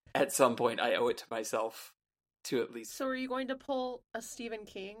think at some point I owe it to myself to at least... So are you going to pull a Stephen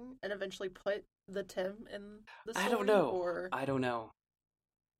King and eventually put the Tim in the story? I don't know. Or I don't know.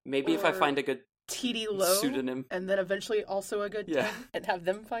 Maybe if I find a good T.D. Lowe pseudonym. and then eventually also a good Yeah. Tim and have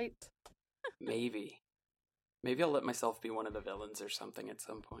them fight? Maybe. Maybe I'll let myself be one of the villains or something at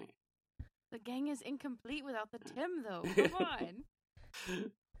some point. The gang is incomplete without the Tim, though. Come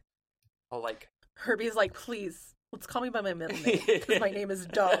on. I'll like... Herbie's like, please, let's call me by my middle name because my name is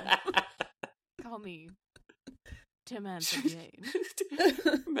dumb. Call me Tim Anthony.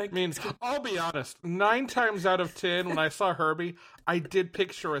 I mean, I'll be honest. 9 times out of 10, when I saw Herbie, I did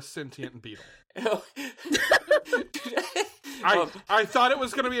picture a sentient beetle. I thought it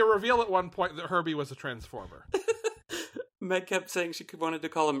was going to be a reveal at one point that Herbie was a transformer. Meg kept saying she wanted to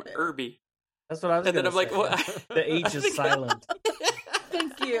call him Herbie. That's what I was And then I'm say. like, what? The H is silent.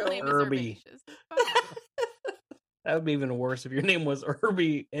 Thank Her you. name is Herbie. Herbaceous. Fine. That would be even worse if your name was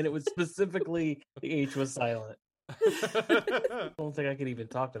Herbie and it was specifically the H was silent. I don't think I could even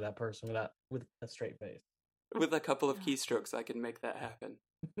talk to that person with a straight face. With a couple of keystrokes, I can make that happen.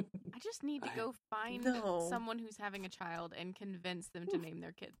 I just need to go find someone who's having a child and convince them to name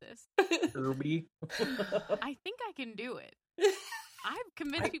their kid this. Herbie. I think I can do it. I've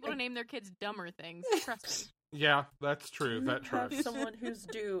convinced people to name their kids dumber things. Trust me. Yeah, that's true. That tracks. Have someone who's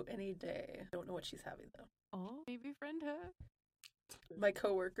due any day. Don't know what she's having though. Oh, maybe friend her. My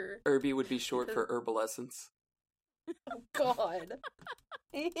coworker. Herbie would be short for herbalescence. Oh God,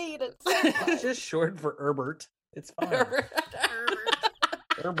 I hate it. So It's much. just short for Herbert. It's fine.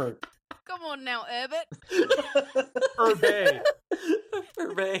 Herbert. Come on now, Ebbet. Herbe.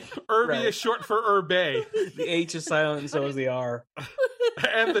 Herbe. Herbie Right. is short for Herbe. The H is silent and so is the R.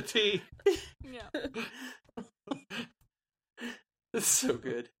 And the T. Yeah. It's so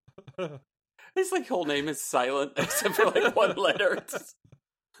good. His like whole name is silent except for like one letter. It's just,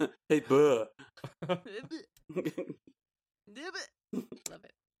 hey, buh. Love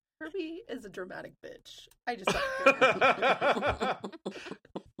it. Herbie is a dramatic bitch. I just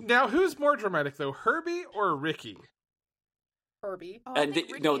Now, who's more dramatic, though? Herbie or Ricky? Herbie. Oh, I And think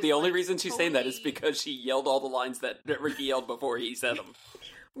the Ricky only is, reason she's saying that is totally- because she yelled all the lines that Ricky yelled before he said them.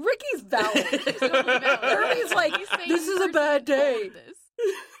 Ricky's valid. He's totally valid. Herbie's like, He's saying this is a first bad all of day. this.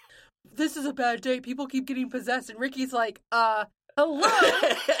 This is a bad day. People keep getting possessed, and Ricky's like, hello.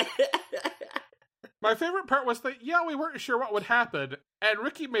 My favorite part was that, yeah, we weren't sure what would happen, and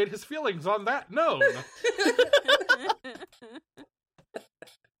Ricky made his feelings on that known.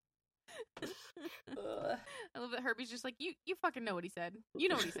 I love that Herbie's just like, you fucking know what he said. You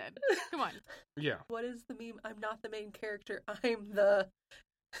know what he said. Come on. Yeah. What is the meme? I'm not the main character. I'm the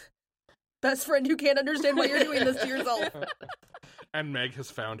best friend who can't understand why you're doing this to yourself. And Meg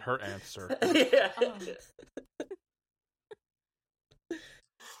has found her answer.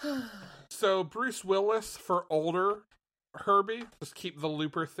 So, Bruce Willis for older Herbie? Just keep the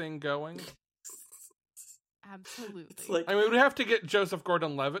Looper thing going? Absolutely. It's like, I mean, we'd have to get Joseph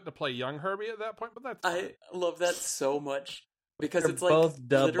Gordon-Levitt to play young Herbie at that point, but that's fine. I love that so much because They're it's like both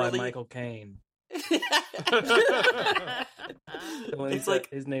dubbed by literally... Michael Caine. When It's like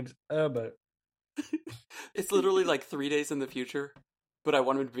his name's Herbert. it's literally like 3 days in the future, but I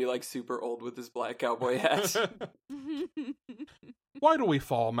want him to be like super old with his black cowboy hat. Why do we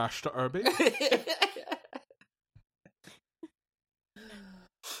fall, Master Herbie?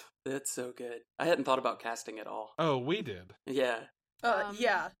 That's so good. I hadn't thought about casting at all. Oh, we did. Yeah.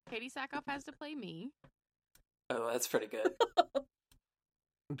 Yeah. Katie Sackhoff has to play me. Oh, that's pretty good.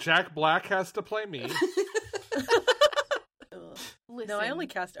 Jack Black has to play me. Listen, No, I only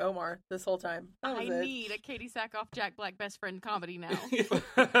cast Omar this whole time. That was I it. need a Katie Sackhoff Jack Black best friend comedy now.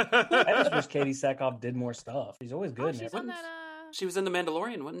 I just wish Katie Sackhoff did more stuff. She's always good. Oh, in she's everything. on that. She was in The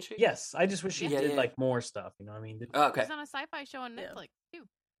Mandalorian, wasn't she? Yes, I just wish she Yeah, did yeah. like more stuff. You know what I mean? Oh, okay. She's on a sci-fi show on Yeah. Netflix too.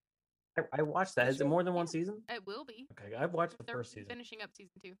 I watched that. Is it more than one season? It will be. Okay, I've watched the They're first season. finishing up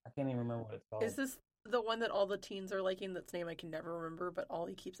season 2. I can't even remember what it's called. Is this the one that all the teens are liking? That's name I can never remember, but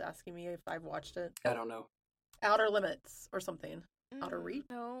Ollie keeps asking me if I've watched it. I don't know. Outer Limits or something. Outer Reach?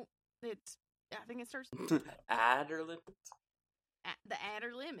 No, it's. I think it starts Adder limits. at the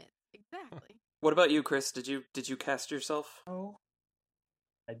outer limit. Exactly. What about you, Chris? Did you cast yourself? Oh,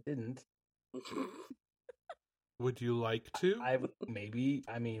 I didn't. Would you like to? Maybe.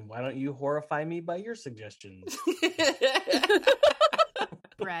 I mean, why don't you horrify me by your suggestions?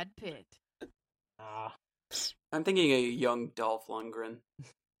 Brad Pitt. Ah, I'm thinking a young Dolph Lundgren.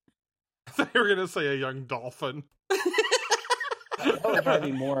 I thought you were going to say a young dolphin. that would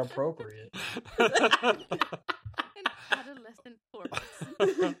probably be more appropriate. An adolescent corpse.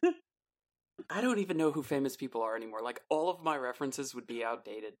 I don't even know who famous people are anymore. Like, all of my references would be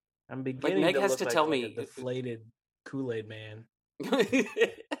outdated. I'm beginning Meg to has look to like, tell like me. a deflated Kool-Aid man.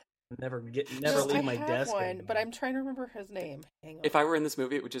 If Never No, leave I my have desk. one, anymore. but I'm trying to remember his name. Hang on. I were in this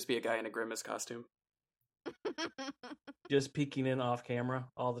movie, it would just be a guy in a Grimace costume. Just peeking in off camera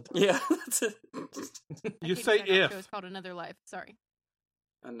all the time. Yeah, that's it. You Katie say Sackhoff if. show is called Another Life. Sorry.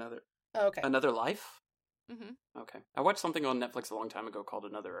 Okay. Another Life? Mm-hmm. Okay. I watched something on Netflix a long time ago called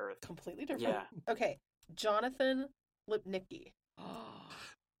Another Earth. Completely different. Yeah. Okay. Jonathan Lipnicki.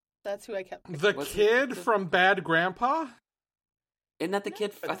 That's who I kept. The What's kid it? from Bad Grandpa? Isn't that the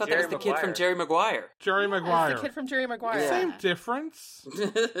kid? I thought Jerry that was the kid from Maguire. Jerry Maguire. Jerry Yeah, Maguire. it's the kid from Jerry Maguire. Yeah. Same difference.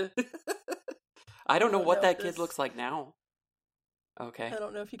 I don't know don't what know that if kid this- looks like now. Okay. I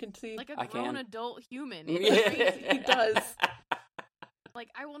don't know if you can see. Like a I grown can. adult human. It's crazy. He does. Like,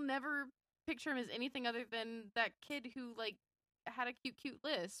 I will never picture him as anything other than that kid who, like, had a cute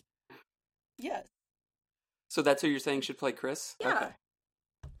lisp. Yes. So that's who you're saying should play Chris? Yeah. Okay.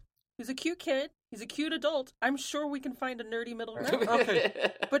 He's a cute kid. He's a cute adult. I'm sure we can find a nerdy middle ground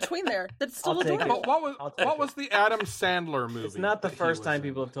Okay. between there. That's still I'll take it. adorable. But what was the Adam Sandler movie? It's not the that he first was time in?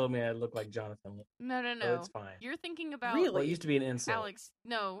 people have told me I look like Jonathan. No. So it's fine. You're thinking about Really? Well, it used to be an insult. Alex.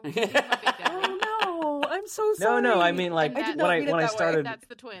 No. He's my Big Daddy. Oh no! I'm so sorry. No, I mean like I did not when read it I that way. started That's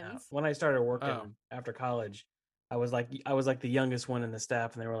the twins. when I started working Oh. after college, I was like the youngest one in the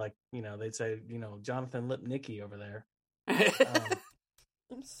staff, and they were like, they'd say, Jonathan Lipnicki over there.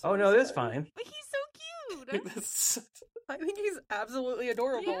 I'm so Oh no, that's sorry. fine. But he's so cute. I think he's absolutely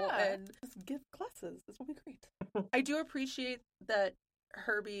adorable, Yeah. and just gift classes. This will be great. I do appreciate that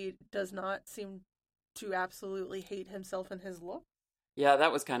Herbie does not seem to absolutely hate himself and his look. Yeah,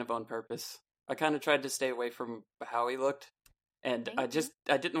 that was kind of on purpose. I kind of tried to stay away from how he looked, and I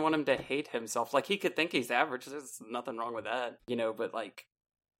didn't want him to hate himself. Like, he could think he's average. There's nothing wrong with that, but like,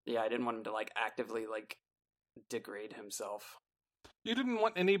 yeah, I didn't want him to like actively like degrade himself. You didn't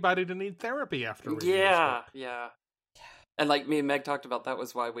want anybody to need therapy after reading this Yeah, book. yeah. And like me and Meg talked about, that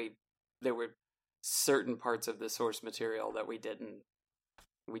was why there were certain parts of the source material that we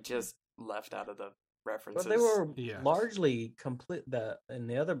just left out of the references. But they were Yes. largely complete. In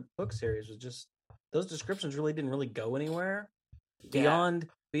the other book series was just those descriptions didn't really go anywhere beyond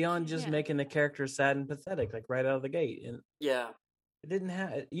just making the characters sad and pathetic, like right out of the gate. And Yeah. it didn't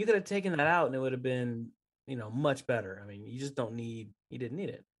have. You could have taken that out, and it would have been much better. I mean, you didn't need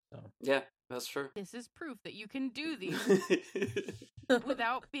it. So Yeah, that's true. This is proof that you can do these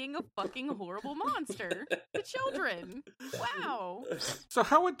without being a fucking horrible monster to children. Wow. So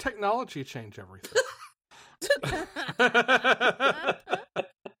how would technology change everything?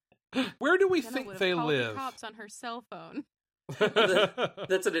 Where do we Jenna think would have they called the live? cops on her cell phone.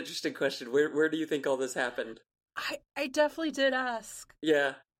 That's an interesting question. Where do you think all this happened? I definitely did ask,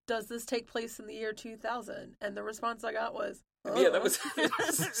 Yeah. does this take place in the year 2000? And the response I got was, Yeah, that was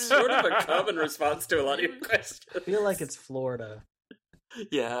sort of a common response to a lot of your questions. I feel like it's Florida.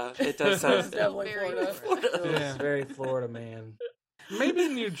 Yeah, it does sound It's definitely Very Florida. It's very Florida, man. Maybe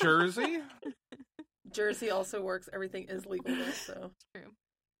New Jersey? Jersey also works. Everything is legal there, so. True.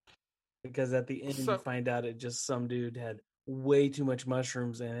 Because at the end, So- you find out it just some dude had way too much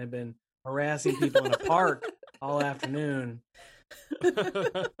mushrooms and had been harassing people in a park all afternoon.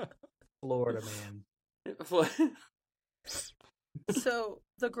 Florida, man. So,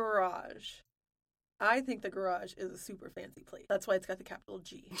 the garage. I think the garage is a super fancy place. That's why it's got the capital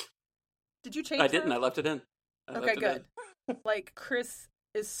G. Did you change I didn't. that? I left it in. I Okay, left it good. in. Like, Chris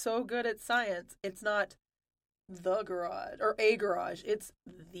is so good at science, it's not the garage, or a garage, it's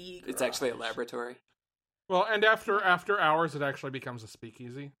the garage. It's actually a laboratory. Well, and after hours, it actually becomes a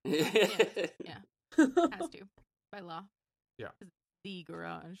speakeasy. Yeah. Has to. By law. Yeah. It's the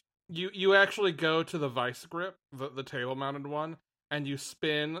garage. You actually go to the vice grip, the table mounted one, and you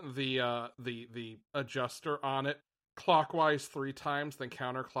spin the adjuster on it clockwise 3 times, then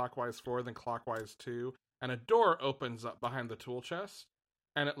counterclockwise 4, then clockwise 2, and a door opens up behind the tool chest,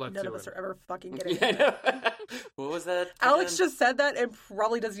 and it lets None you of us in. are ever fucking getting Yeah, I it. know. What was that? Alex again? just said that and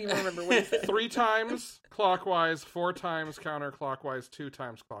probably doesn't even remember what he said. 3 times clockwise, 4 times counterclockwise, 2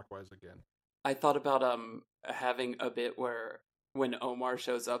 times clockwise again. I thought about having a bit where when Omar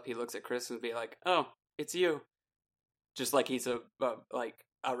shows up, he looks at Chris and be like, "Oh, it's you," just like he's a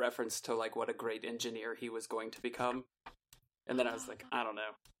reference to like what a great engineer he was going to become. And then I was like, I don't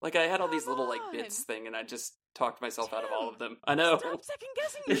know. Like I had all these little like bits thing, and I just talked myself out of all of them. I know. Stop second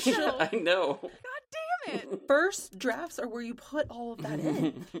guessing yourself. I know. God damn it. First drafts are where you put all of that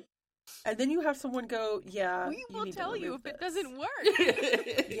in. And then you have someone go, yeah, We will need to tell you remove if it this. doesn't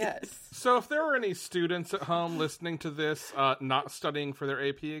work. Yes. So if there are any students at home listening to this, not studying for their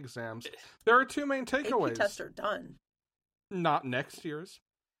AP exams, there are 2 main takeaways. AP tests are done. Not next year's.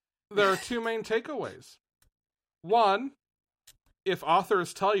 There are 2 main takeaways. 1, if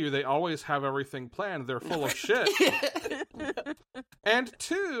authors tell you they always have everything planned, they're full of shit. And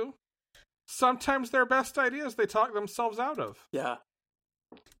 2, sometimes their best ideas they talk themselves out of. Yeah.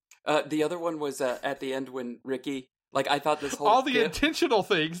 The other one was at the end when Ricky, like I thought this whole All the bit- intentional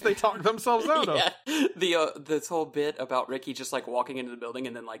things they talk themselves out of. Yeah, this whole bit about Ricky just like walking into the building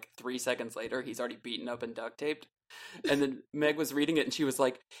and then like 3 seconds later he's already beaten up and duct taped. And then Meg was reading it and she was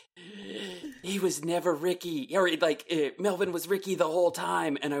like, "He was never Ricky," or like Melvin was Ricky the whole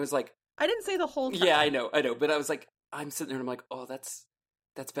time. And I was like, I didn't say the whole time. "Yeah, I know," but I was like, I'm sitting there and I'm like, "Oh, that's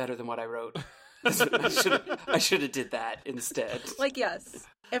better than what I wrote." I should have did that instead. Like, yes.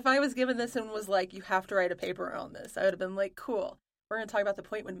 If I was given this and was like, you have to write a paper on this, I would have been like, cool. We're going to talk about the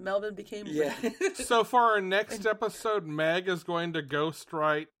point when Melvin became Yeah. So for our next episode, Meg is going to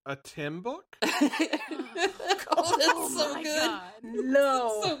ghostwrite a Tim book? Oh, that's so my good. God.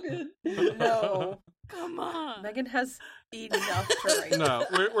 No. So good. Megan has enough to write. No,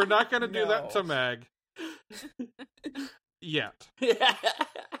 we're not going to do that to Meg. Yet.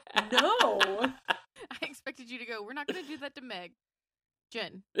 No. I expected you to go, we're not going to do that to Meg.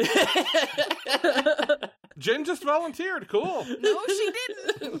 Jen. Jen just volunteered. Cool. No, she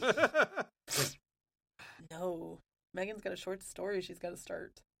didn't. No. Megan's got a short story she's got to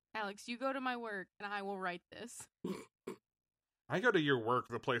start. Alex, you go to my work and I will write this. I go to your work,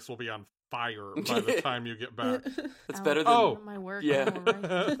 the place will be on fire by the time you get back. It's better than... Oh, my work. Yeah.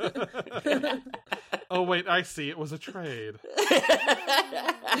 Oh, wait, I see. It was a trade.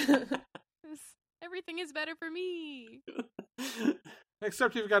 Everything is better for me.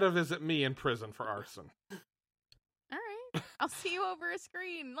 Except you've got to visit me in prison for arson. All right. I'll see you over a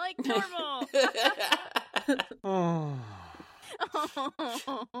screen like normal. Oh.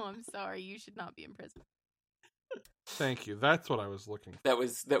 Oh, I'm sorry. You should not be in prison. Thank you. That's what I was looking for. That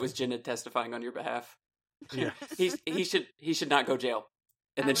was Jenna testifying on your behalf. Yeah. He should not go jail.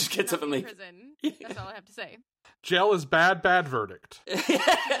 And then just gets up and leave. Prison. That's all I have to say. Jail is bad verdict.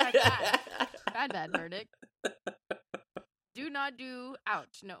 Bad verdict. Do not do.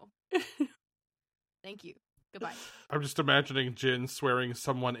 Ouch. No. Thank you. Goodbye. I'm just imagining Jin swearing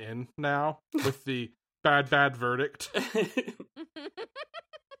someone in now with the bad verdict.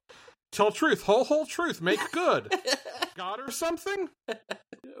 Tell truth, whole truth, make good. God or something?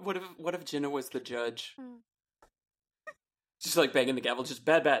 What if Jenna was the judge? Just like banging the gavel, just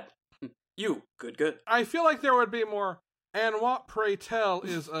bad. You, good. I feel like there would be more, and what, pray tell,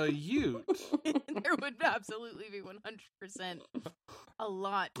 is a ute? There would absolutely be 100% a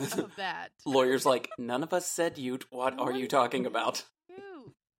lot of that. Lawyer's like, none of us said ute, what are you talking about?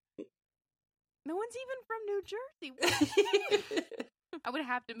 Ute. No one's even from New Jersey. I would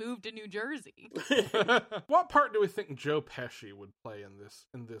have to move to New Jersey. What part do we think Joe Pesci would play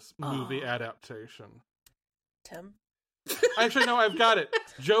in this movie adaptation? Tim? Actually, no, I've got it.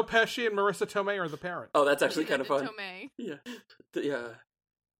 Joe Pesci and Marissa Tomei are the parents. Oh, that's actually kind of fun. Tomei. Yeah.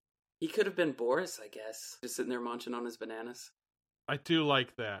 He could have been Boris, I guess. Just sitting there munching on his bananas. I do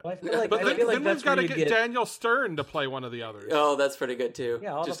like that. Well, I feel like, but then we've that's got to where get you Daniel Stern to play one of the others. Oh, that's pretty good, too.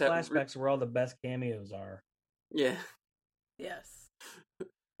 Yeah, all just the flashbacks where all the best cameos are. Yeah. Yes.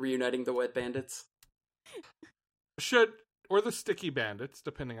 Reuniting the Wet Bandits. Or the Sticky Bandits,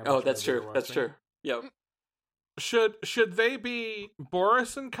 depending on. Oh, that's true. That's true. Yep. Should they be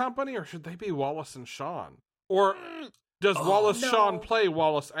Boris and company, or should they be Wallace and Shawn? Or does Shawn play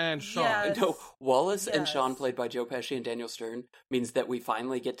Wallace and Shawn? Yes. No, Wallace and Shawn, played by Joe Pesci and Daniel Stern, means that we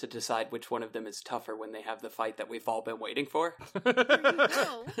finally get to decide which one of them is tougher when they have the fight that we've all been waiting for.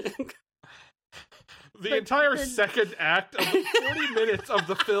 No. The entire second act of the 40 minutes of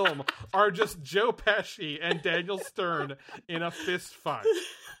the film are just Joe Pesci and Daniel Stern in a fist fight.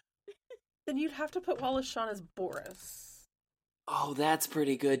 Then you'd have to put Wallace Shawn as Boris. Oh, that's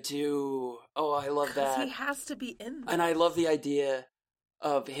pretty good, too. Oh, I love that. Because he has to be in this. And I love the idea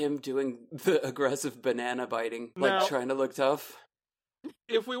of him doing the aggressive banana biting, like trying to look tough.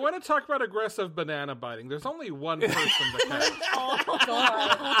 If we want to talk about aggressive banana biting, there's only one person that can. Oh,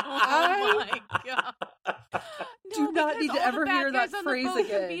 God. Oh, my God. Do not need to ever hear that phrase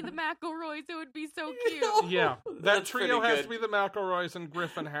again. Would be the McElroys. It would be so cute. Yeah, that That's trio pretty has good. to be the McElroys, and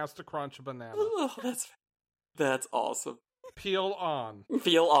Griffin has to crunch a banana. Oh, that's awesome. Peel on.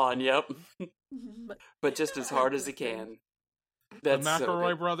 Feel on, yep. But just as hard as he can. That's The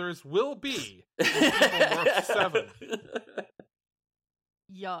McElroy so brothers will be in People Worth 7.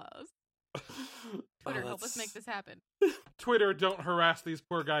 Yes. Twitter, Oh, help us make this happen. Twitter, don't harass these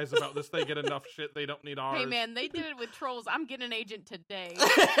poor guys about this. They get enough shit. They don't need ours. Hey, man, they did it with trolls. I'm getting an agent today.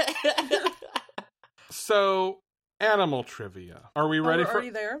 So, animal trivia. Are we ready We're for...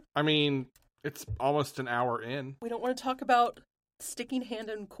 already there? I mean, it's almost an hour in. We don't want to talk about sticking hand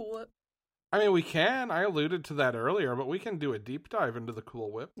in Cool Whip? I mean, we can. I alluded to that earlier, but we can do a deep dive into the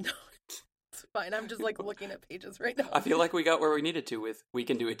Cool Whip. No, it's fine. I'm just, looking at pages right now. I feel like we got where we needed to with we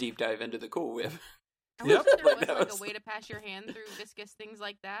can do a deep dive into the Cool Whip. I wish Yep. there was a way to pass your hand through viscous things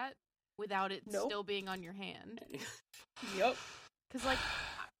like that without it still being on your hand. Yep. Because,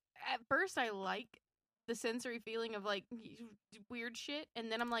 at first I like the sensory feeling of, weird shit,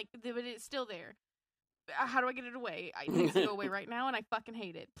 and then I'm like, but it's still there. How do I get it away? It needs to go away right now, and I fucking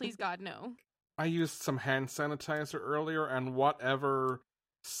hate it. Please, God, no. I used some hand sanitizer earlier, and whatever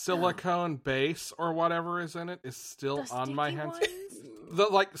silicone base or whatever is in it is still The on my sticky hands. ones?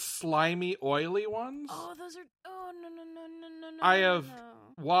 The, slimy, oily ones? Oh, those are... Oh, no. I have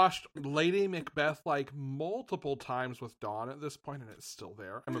washed Lady Macbeth, multiple times with Dawn at this point, and it's still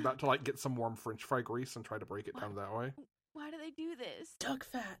there. I'm about to, get some warm French fry grease and try to break it down that way. Why do they do this? Duck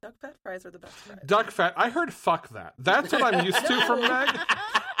fat. Duck fat fries are the best fries. Duck fat. I heard fuck that. That's what I'm used to from Meg.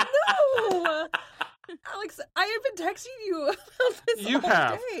 No! Alex, I have been texting you about this You all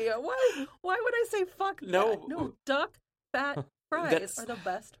have. day. Why would I say fuck No. that? No, duck fat fries are the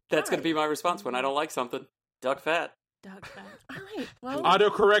best That's going to be fries. my response when I don't like something. Duck fat. Duck fat. All right, well,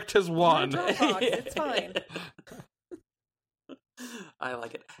 Autocorrect has won. Dropbox, it's fine. I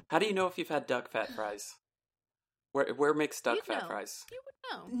like it. How do you know if you've had duck fat fries? Where makes duck You'd fat know. fries? You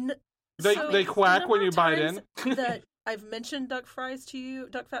would know. They quack the when you number bite of in. times that I've mentioned duck fries to you,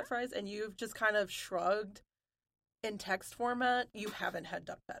 duck fat fries, and you've just kind of shrugged in text format. You haven't had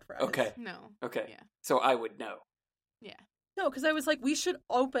duck fat fries. Okay. No. Okay. Yeah. So I would know. Yeah. No, because I was like, we should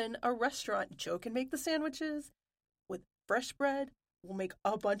open a restaurant. Joe can make the sandwiches with fresh bread. We'll make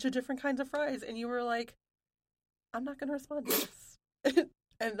a bunch of different kinds of fries. And you were like, I'm not going to respond to this.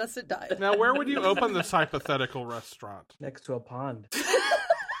 And thus it died. Now, where would you open this hypothetical restaurant? Next to a pond.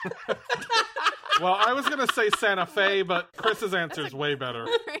 Well, I was going to say Santa Fe, but Chris's answer is way better.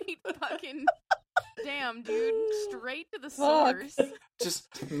 Great fucking damn, dude. Straight to the Fuck. source.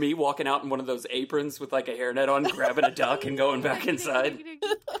 Just me walking out in one of those aprons with like a hairnet on, grabbing a duck and going back inside.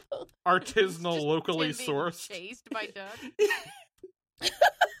 Artisanal, Just locally Tim being sourced. Chased by duck.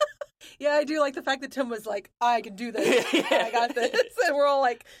 Yeah, I do like the fact that Tim was like, I can do this. I got this. And we're all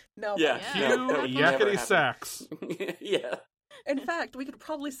like, no. Yeah. Yeah. Cue that would never yakety happen. sax. Yeah. In fact, we could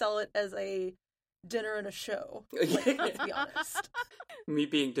probably sell it as a dinner and a show. Like, let's be honest. Me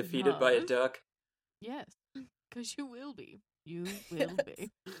being defeated by a Love. duck. Yes. Because you will be. You will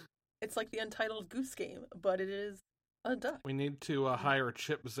be. It's like the Untitled Goose Game, but it is a duck. We need to hire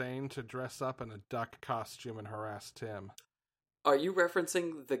Chip Zane to dress up in a duck costume and harass Tim. Are you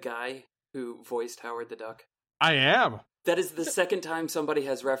referencing the guy who voiced Howard the Duck? I am. That is the second time somebody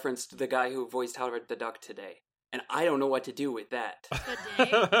has referenced the guy who voiced Howard the Duck today. And I don't know what to do with that.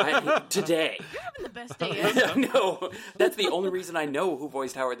 Today. You're having the best day ever. No, that's the only reason I know who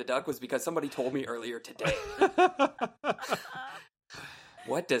voiced Howard the Duck was because somebody told me earlier today.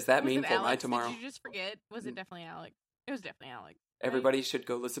 What does that Was mean it for my Alex? tomorrow? Did you just forget? Was it definitely Alex? It was definitely Alex. right? Everybody should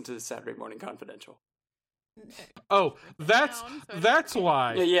go listen to the Saturday Morning Confidential. Oh, that's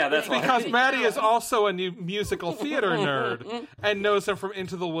why. Yeah, that's why. Because Maddie is also a new musical theater nerd and knows him from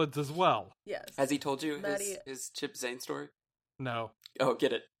Into the Woods as well. Yes. Has he told you Maddie- his Chip Zane story? No, Oh,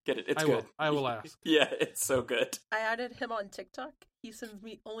 get it. It's I good. will. I will ask. Yeah, it's so good. I added him on TikTok. He sends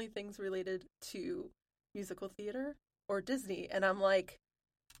me only things related to musical theater or Disney. And I'm like,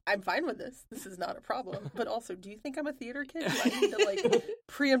 I'm fine with this. This is not a problem. But also, do you think I'm a theater kid? Do I need to like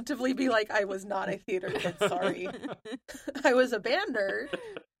preemptively be like, I was not a theater kid. Sorry. I was a band nerd.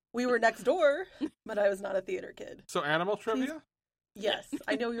 We were next door, but I was not a theater kid. So, animal trivia? Yes,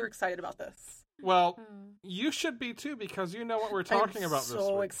 I know you're excited about this. Well, you should be too, because you know what we're talking I'm about this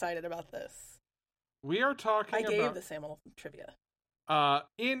so week. excited about this. We are talking I gave about this animal trivia.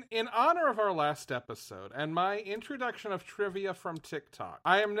 in honor of our last episode and my introduction of trivia from TikTok.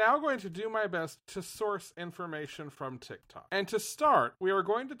 I am now going to do my best to source information from TikTok. And to start, we are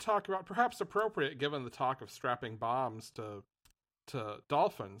going to talk about, perhaps appropriate given the talk of strapping bombs to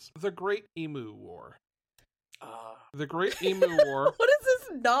dolphins, the Great Emu War. The Great Emu War. What is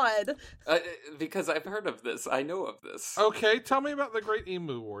this nod? Because I've heard of this. I know of this. Okay, tell me about the Great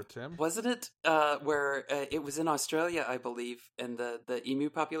Emu War, Tim. Wasn't it where it was in Australia, I believe, and the emu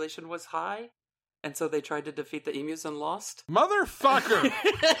population was high? And so they tried to defeat the emus and lost? Motherfucker!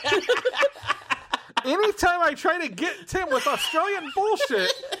 Anytime I try to get Tim with Australian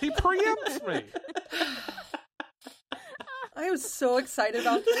bullshit, he preempts me. I was so excited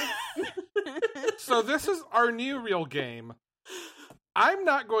about this. So this is our new real game. I'm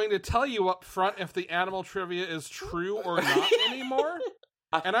not going to tell you up front if the animal trivia is true or not anymore.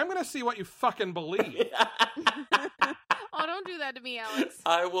 And I'm going to see what you fucking believe. Oh, don't do that to me, Alex.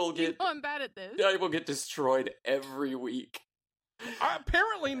 I will You get know I'm bad at this. I will get destroyed every week.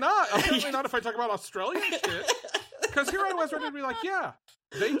 Apparently not. Apparently not if I talk about Australian shit. Because here I was ready to be like, yeah,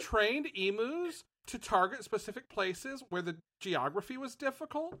 they trained emus to target specific places where the geography was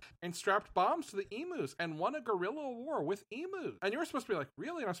difficult and strapped bombs to the emus and won a guerrilla war with emus. And you were supposed to be like,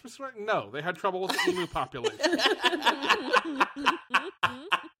 really? And I'm supposed to be like, no, they had trouble with the emu population.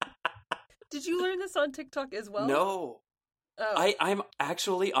 Did you learn this on TikTok as well? No. Oh. I'm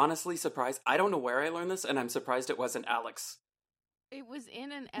actually honestly surprised. I don't know where I learned this, and I'm surprised it wasn't Alex. It was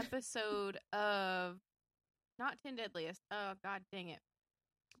in an episode of not 10 Deadliest. Oh, god dang it.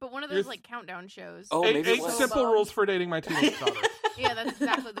 But one of those It's- like countdown shows. Oh, Eight, maybe it eight was. simple rules for dating my teenage daughter. Yeah, that's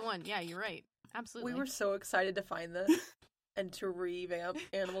exactly the one. Yeah, you're right. Absolutely. We were so excited to find this and to revamp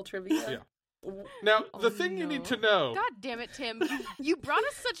animal trivia. Yeah. Now, the thing you need to know... God damn it, Tim. You brought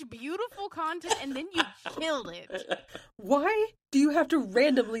us such beautiful content, and then you killed it. Why do you have to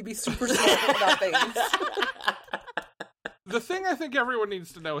randomly be super smart about things? The thing I think everyone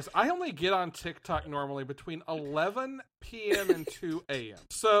needs to know is I only get on TikTok normally between 11 p.m. and 2 a.m.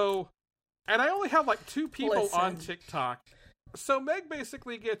 So, and I only have like 2 people on TikTok. So Meg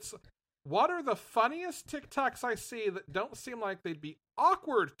basically gets, what are the funniest TikToks I see that don't seem like they'd be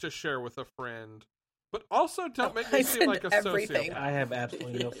awkward to share with a friend, but also don't make me seem like a sociopath. I have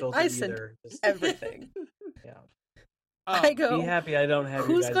absolutely no filter either. Everything. Yeah. I go, be happy I don't have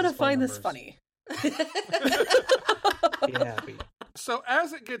who's going to find this funny? Be happy. So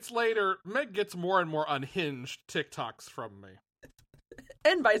as it gets later, Meg gets more and more unhinged TikToks from me.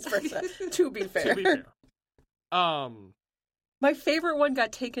 And vice versa, to be fair. My favorite one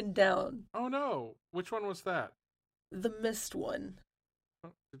got taken down. Oh no. Which one was that? The mist one.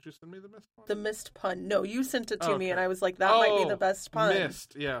 Oh, did you send me the mist one? The mist pun. No, you sent it to me and I was like, that might be the best pun.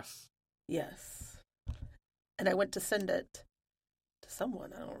 Mist, yes. Yes. And I went to send it to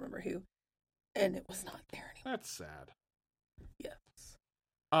someone, I don't remember who. And it was not there anymore. That's sad. Yes.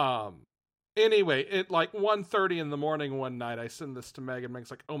 Anyway, at like 1:30 in the morning one night, I send this to Meg, and Meg's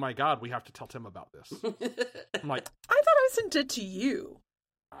like, oh my god, we have to tell Tim about this. I'm like, I thought I sent it to you.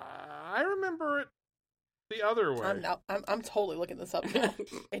 I remember it the other way. I'm totally looking this up now.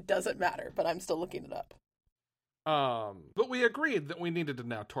 It doesn't matter, but I'm still looking it up. But we agreed that we needed to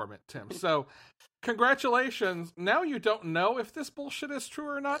now torment Tim. So, congratulations. Now you don't know if this bullshit is true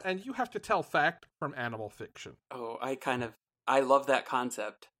or not, and you have to tell fact from animal fiction. Oh, I love that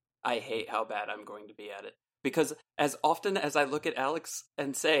concept. I hate how bad I'm going to be at it. Because as often as I look at Alex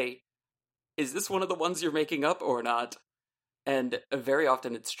and say, is this one of the ones you're making up or not? And very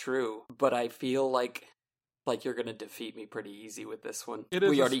often it's true, but I feel like you're going to defeat me pretty easy with this one. It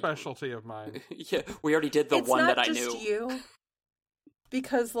is a specialty of mine. Yeah, we already did the one that I knew. It's not just you.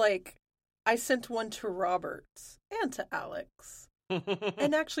 Because, I sent one to Robert and to Alex.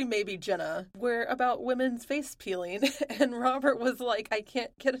 And actually maybe Jenna, where about women's face peeling. And Robert was like, I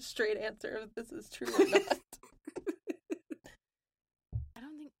can't get a straight answer if this is true or not. I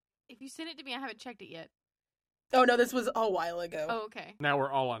don't think... If you sent it to me, I haven't checked it yet. Oh, no, this was a while ago. Oh, okay. Now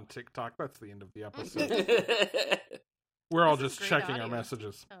we're all on TikTok. That's the end of the episode. We're all just checking our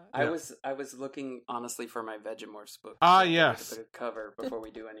messages. Oh, yeah. I was looking, honestly, for my Vegemorphs book. Ah, yes. The cover before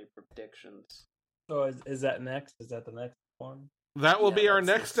we do any predictions. So is that next? Is that the next one? That will be our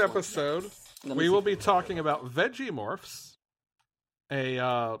next episode. We will be talking about Vegemorphs,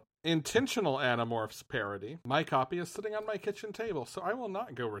 a intentional Animorphs parody. My copy is sitting on my kitchen table, so I will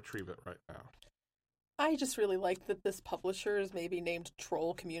not go retrieve it right now. I just really like that this publisher is maybe named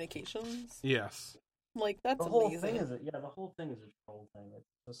Troll Communications. Yes. That's the whole amazing. The whole thing is a troll thing. It's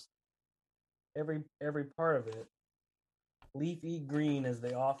just every part of it. Leafy green as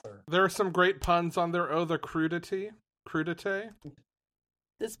the author. There are some great puns on there. Oh, the crudité.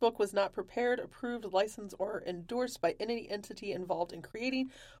 This book was not prepared, approved, licensed, or endorsed by any entity involved in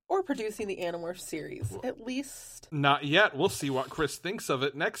creating or producing the Animorphs series. At least... Not yet. We'll see what Chris thinks of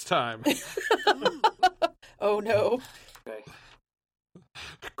it next time. Oh, no. Okay.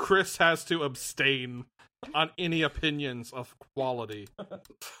 Chris has to abstain on any opinions of quality.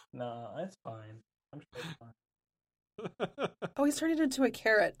 No, that's fine. I'm sure it's fine. Oh, he's turning it into a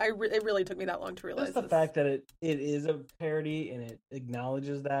carrot. It really took me that long to realize Just the fact that it is a parody and it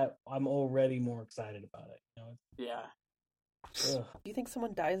acknowledges that, I'm already more excited about it. Yeah. Do you think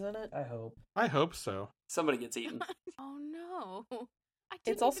someone dies in it? I hope so. Somebody gets eaten. Oh no.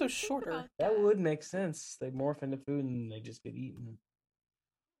 It's also shorter. That would make sense. They morph into food and they just get eaten.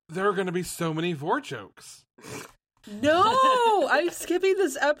 There are going to be so many vor jokes. No! I'm skipping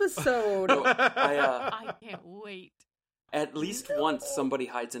this episode. No, I can't wait. At least once somebody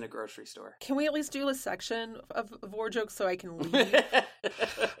hides in a grocery store. Can we at least do a section of vor jokes so I can leave?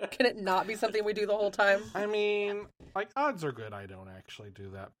 Can it not be something we do the whole time? I mean, odds are good I don't actually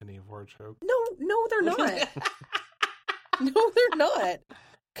do that many vor jokes. No, they're not. No, they're not.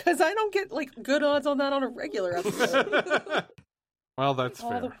 Because I don't get, good odds on that on a regular episode. Well, that's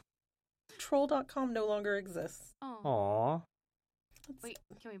fair. Troll.com no longer exists. Aww. Wait,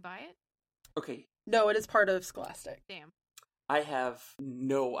 can we buy it? Okay. No, it is part of Scholastic. Damn. I have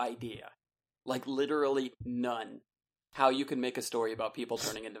no idea, literally none, how you can make a story about people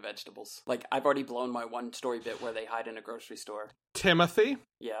turning into vegetables. I've already blown my one story bit where they hide in a grocery store. Timothy?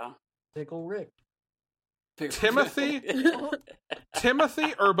 Yeah. Pickle Rick. Timothy?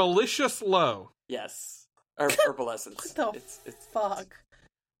 Timothy Herbalicious Low. Yes. Herbal Essence. What the fuck?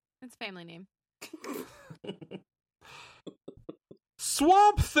 It's family name.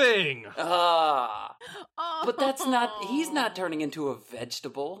 Swamp Thing! Ah. Oh. But that's not... He's not turning into a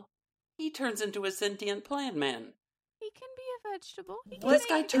vegetable. He turns into a sentient plant man. He can be a vegetable. What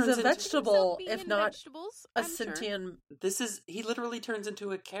guy turns is a into vegetable himself if being not vegetables, a I'm sure. sentient? He literally turns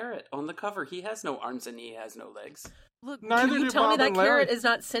into a carrot on the cover. He has no arms and he has no legs. Look, Neither Can you do tell me Bob that and Larry. carrot is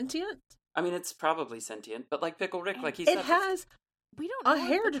not sentient? I mean, it's probably sentient, but like Pickle Rick, like he It said... has. we don't a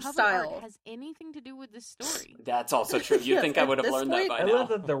know if the cover hairstyle. art has anything to do with this story. That's also true. You'd Yes, think I at would have this learned point- that I by now. love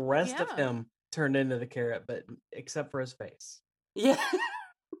that the rest of Yeah. him turned into the carrot, but except for his face. Yeah.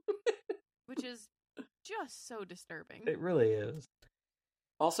 Which is just so disturbing. It really is.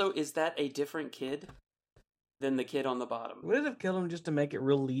 Also, is that a different kid than the kid on the bottom? Would it have killed him just to make it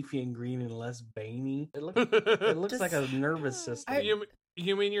real leafy and green and less veiny? It looks like a nervous system.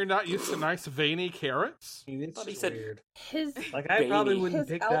 You mean you're not used to nice veiny carrots? I mean, it's Thought he just said- weird. His Like, I probably Veiny. wouldn't His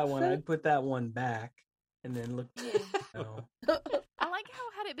pick that one. outfit? I'd put that one back and then look. No. I like how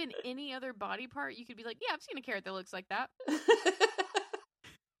had it been any other body part, you could be like, yeah, I've seen a carrot that looks like that.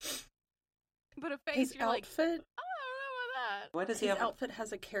 But a face, his you're like, outfit. oh, I don't know about that. Why does he His have... outfit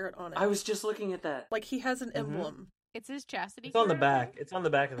has a carrot on it. I was just looking at that. like he has an Mhm. emblem. It's his chastity. It's on the carrot, I back. think. It's on the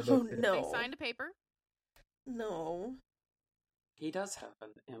back of the Oh book. too. They no, signed a paper. no. He does have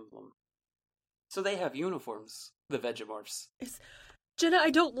an emblem. So they have uniforms, the Vegemorphs. Jenna, I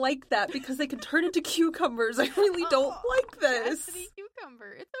don't like that because they can turn into cucumbers. I really don't like this. Chastity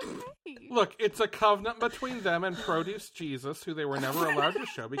cucumber. It's okay. Look, it's a covenant between them and Produce Jesus, who they were never allowed to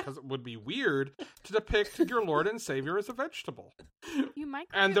show because it would be weird to depict your Lord and Savior as a vegetable. You might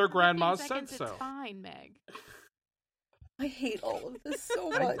And cry their for 15 grandmas seconds, said so. It's fine, Meg. I hate all of this so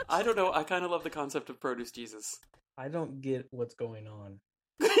much. I don't know. I kind of love the concept of Produce Jesus. I don't get what's going on.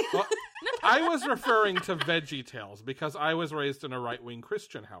 Well, I was referring to Veggie Tales because I was raised in a right-wing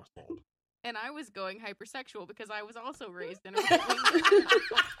Christian household. And I was going hypersexual because I was also raised in a right-wing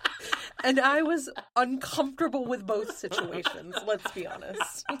And I was uncomfortable with both situations, let's be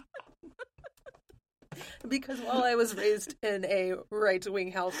honest. Because while I was raised in a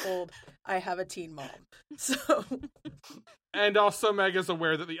right-wing household, I have a teen mom. So, And also, Meg is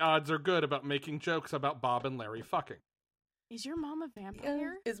aware that the odds are good about making jokes about Bob and Larry fucking. Is your mom a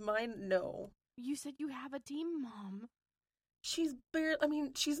vampire? is mine? No. You said you have a teen mom. She's barely, I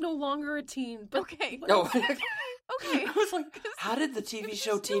mean, she's no longer a teen, but Okay. Oh, Okay. I was like, how did the TV She's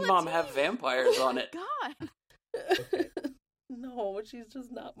show still Teen a Mom teen. have vampires on it? God. no, she's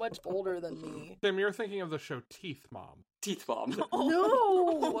just not much older than me. Tim, you're thinking of the show Teeth Mom. Teeth Mom. No.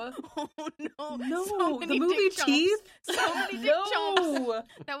 Oh, no. No, So the many movie dick chomps. Teeth? So many dick chomps. No.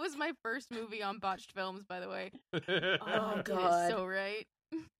 That was my first movie on Botched Films, by the way. Oh, It God. is so right.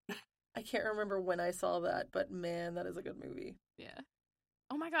 I can't remember when I saw that, but man, that is a good movie. Yeah.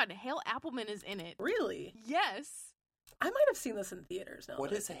 Oh my God, Hale Appleman is in it. Really? Yes. I might have seen this in theaters now.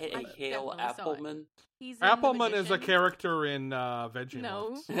 What that is I a think about it. Hale definitely saw it. Appleman? He's in Appleman The is a Magician. character in Veggie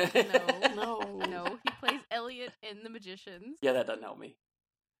No. Morphs. No. He plays Elliot in The Magicians. Yeah, that doesn't help me.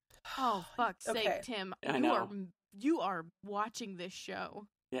 Oh, fuck's Okay. sake, Tim. I know. You are watching this show.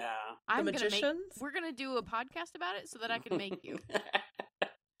 Yeah. I'm The gonna Magicians? we're gonna do a podcast about it so that I can make you.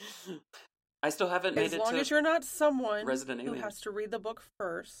 I still haven't made As it long to as you're not someone Resident who Alien. has to read the book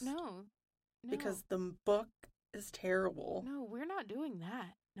first. No. Because the book is terrible. No, we're not doing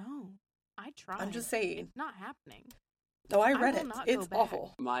that. No. I tried. I'm just saying. It's not happening. No, I I read will it. not go It's back.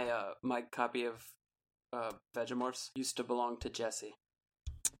 awful. My copy of Vegemorphs used to belong to Jesse.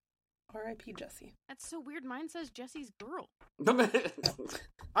 R.I.P. Jesse. That's so weird. Mine says Jesse's girl.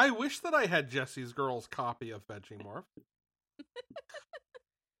 I wish that I had Jesse's Girl's copy of Veggie Morph.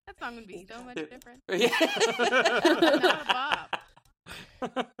 That song would be so much different. Yeah. Not a bop.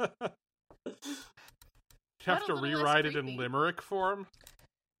 You have But a to little less rewrite it in creepy. limerick form.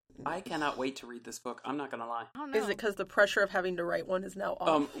 I cannot wait to read this book. I'm not gonna lie. I don't know. Is it because the pressure of having to write one is now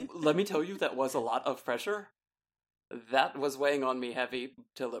off? Let me tell you, that was a lot of pressure. That was weighing on me heavy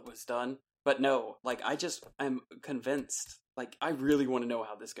till it was done. But no, like I'm convinced. Like I really want to know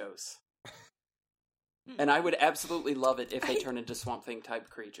how this goes. And I would absolutely love it if they turn into Swamp Thing type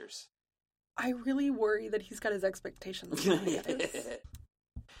creatures. I really worry that he's got his expectations high.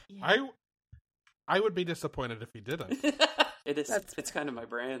 Yeah. I would be disappointed if he didn't. It is. That's- It's kind of my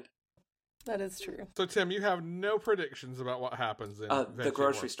brand. That is true. So Tim, you have no predictions about what happens in The Veggie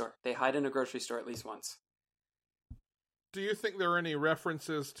grocery Morphs. store. They hide in a grocery store at least once. Do you think there are any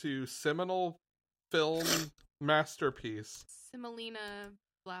references to seminal film masterpiece Semolina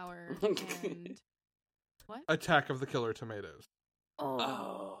flour and what? Attack of the Killer Tomatoes?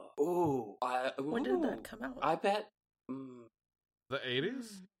 Oh. Ooh. When did that come out? I bet. The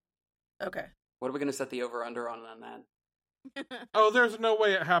 80s? Okay. What are we going to set the over-under on that? Oh, there's no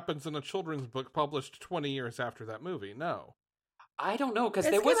way it happens in a children's book published 20 years after that movie. No. I don't know, because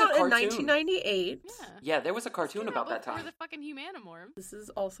It there was a came out cartoon. in 1998. Yeah, there was a cartoon about that before time. the fucking Humanimorph. This is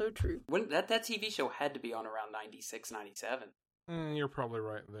also true. When that TV show had to be on around 96, 97. You're probably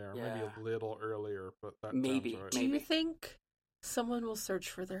right there. Yeah. Maybe a little earlier, but that Maybe. sounds right. Do you think someone will search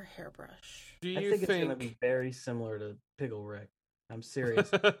for their hairbrush? Do I you think it's going to be very similar to Pickle Rick. I'm serious.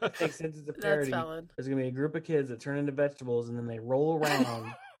 I think since it's a That's parody, valid. there's going to be a group of kids that turn into vegetables and then they roll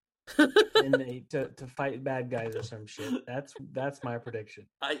around and they to fight bad guys or some shit. That's my prediction.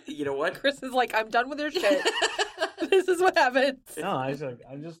 You know what? Chris is like, I'm done with your shit. This is what happens. No, I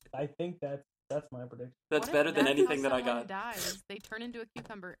think that's my prediction. That's What if better than that's anything how that I someone got. Dies? They turn into a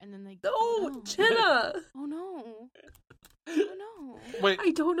cucumber and then they. No, Jenna. Oh no! Oh no! Wait,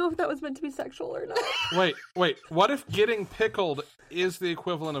 I don't know if that was meant to be sexual or not. wait. What if getting pickled is the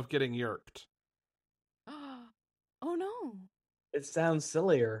equivalent of getting yerked? Oh no! It sounds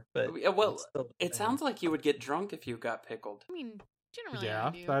sillier, but Well, it's still the it same. sounds like you would get drunk if you got pickled. I mean, generally, Yeah,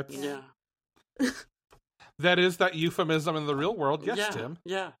 I do. that's- Yeah. That is that euphemism in the real world. Yes, yeah. Tim.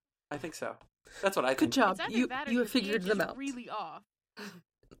 Yeah, I think so. That's what I think. Good job. It's either You that or you your have figured pH them is out. really off.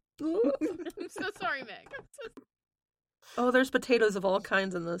 I'm so sorry, Meg. I'm so Oh, there's potatoes of all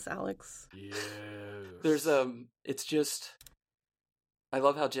kinds in this, Alex. Yes. There's it's just. I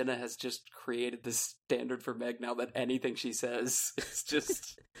love how Jenna has just created this standard for Meg now that anything she says is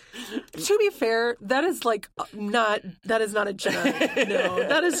just. To be fair, that is not a Jenna. No,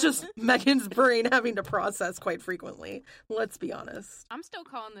 that is just Megan's brain having to process quite frequently. Let's be honest. I'm still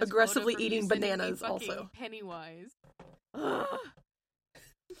calling this Aggressively quota from eating you sending me bananas fucking also. Pennywise. I'm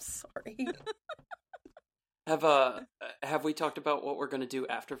sorry. Have we talked about what we're going to do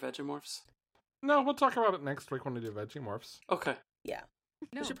after Vegemorphs? No, we'll talk about it next week when we do Vegemorphs. Okay. Yeah.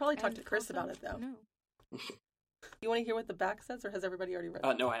 No, should probably talk and to Chris also, about it, though. No. You want to hear what the back says, or has everybody already read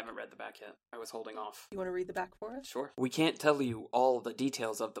it? No, I haven't read the back yet. I was holding off. You want to read the back for us? Sure. We can't tell you all the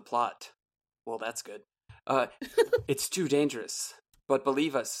details of the plot. Well, that's good. It's too dangerous. But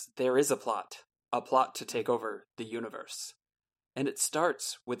believe us, there is a plot to take over the universe. And it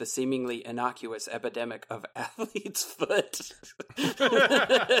starts with a seemingly innocuous epidemic of athlete's foot.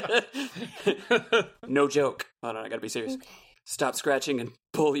 No joke. Hold on, I gotta be serious. Okay. Stop scratching and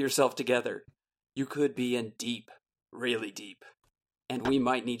pull yourself together. You could be in deep, really deep. And we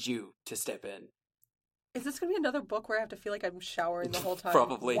might need you to step in. Is this going to be another book where I have to feel like I'm showering the whole time?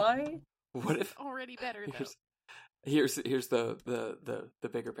 Probably. Why? What if Already better though. here's the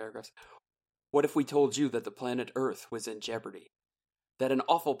bigger paragraphs. What if we told you that the planet Earth was in jeopardy? That an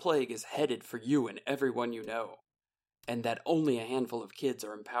awful plague is headed for you and everyone you know, and that only a handful of kids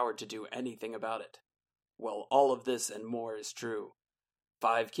are empowered to do anything about it? Well, all of this and more is true.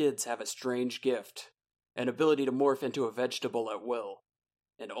 5 kids have a strange gift, an ability to morph into a vegetable at will,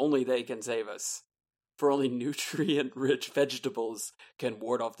 and only they can save us. For only nutrient-rich vegetables can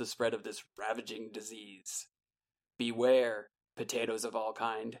ward off the spread of this ravaging disease. Beware, potatoes of all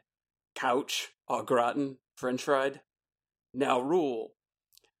kind. Couch, au gratin, french fried. Now rule.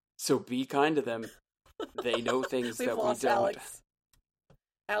 So be kind to them. They know things We've that we lost don't. Alex.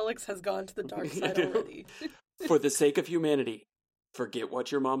 Alex has gone to the dark side already. For the sake of humanity, forget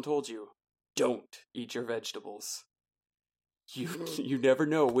what your mom told you. Don't eat your vegetables. You never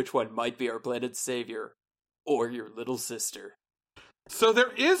know which one might be our planet's savior, or your little sister. So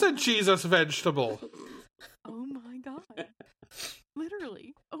there is a Jesus vegetable. Oh my god.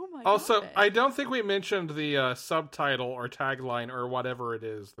 Literally. Oh my Also, god. I don't think we mentioned the subtitle or tagline or whatever it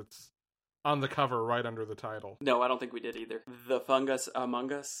is that's on the cover right under the title. No, I don't think we did either. The fungus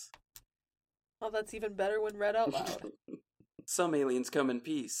among us. Oh, that's even better when read out loud. Some aliens come in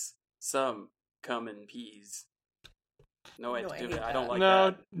peace. Some come in peas. No, I No, I do hate that. I don't that. like No,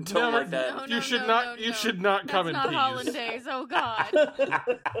 that. Don't never- like that. No, You should no, not. no, You no. should not come in That's peas. not hollandaise. Oh god.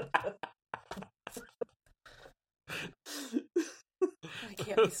 I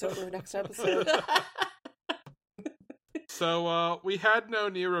can't be sober next episode. So we had no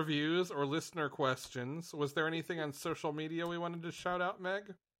new reviews or listener questions. Was there anything on social media we wanted to shout out,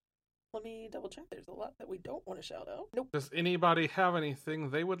 Meg? Let me double check. There's a lot that we don't want to shout out. Nope. Does anybody have anything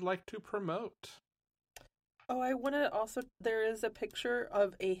they would like to promote? Oh, I want to also. There is a picture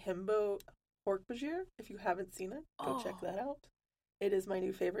of a himbo pork bajir. If you haven't seen it, go check that out. It is my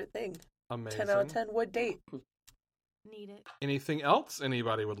new favorite thing. Amazing. 10 out of 10 would date. Need it. Anything else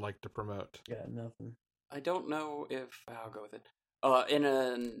anybody would like to promote? Yeah, nothing. I don't know if I'll go with it. In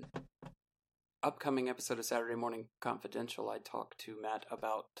an upcoming episode of Saturday Morning Confidential, I talked to Matt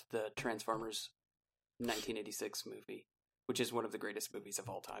about the Transformers 1986 movie, which is one of the greatest movies of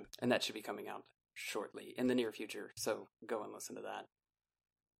all time, and that should be coming out shortly in the near future. So go and listen to that.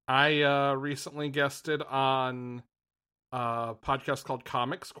 I recently guested on a podcast called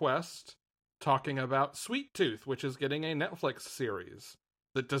Comics Quest, talking about Sweet Tooth, which is getting a Netflix series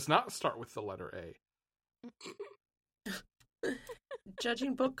that does not start with the letter A.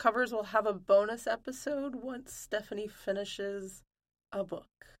 Judging book covers will have a bonus episode once Stephanie finishes a book.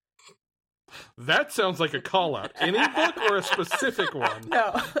 That sounds like a call-out. Any book or a specific one?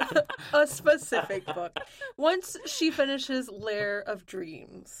 No, a specific book. Once she finishes Lair of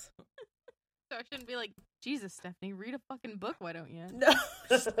Dreams. So I shouldn't be like, Jesus, Stephanie, read a fucking book, why don't you? No,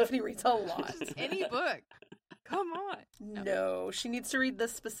 Stephanie reads a lot. Just any book. Come on. No, she needs to read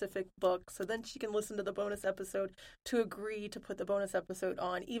this specific book, so then she can listen to the bonus episode to agree to put the bonus episode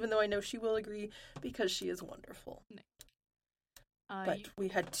on, even though I know she will agree because she is wonderful. But we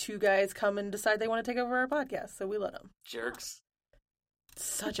had two guys come and decide they want to take over our podcast, so we let them. Jerks.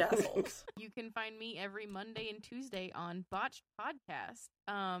 Such assholes. You can find me every Monday and Tuesday on Botched Podcast.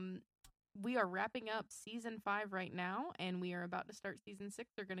 We are wrapping up season 5 right now, and we are about to start season 6.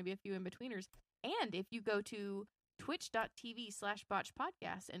 There are going to be a few in-betweeners. And if you go to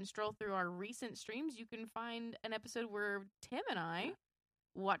twitch.tv/botchpodcast and stroll through our recent streams, you can find an episode where Tim and I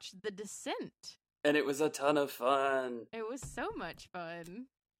watched The Descent. And it was a ton of fun. It was so much fun.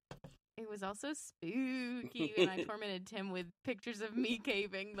 It was also spooky, and I tormented Tim with pictures of me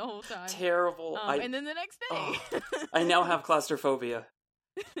caving the whole time. Terrible. And then the next day. I now have claustrophobia.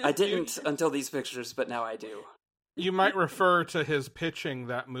 I didn't until these pictures, but now I do. You might refer to his pitching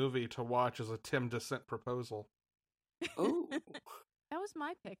that movie to watch as a Tim Descent proposal. Oh. That was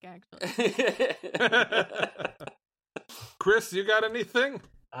my pick, actually. Chris, you got anything?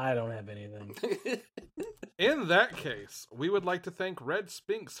 I don't have anything. In that case, we would like to thank Red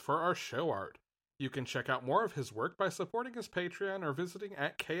Spinks for our show art. You can check out more of his work by supporting his Patreon or visiting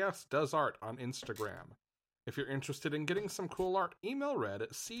at Chaos Does Art on Instagram. If you're interested in getting some cool art, email Red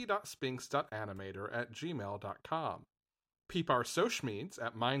at c.spinks.animator@gmail.com. Peep our social medias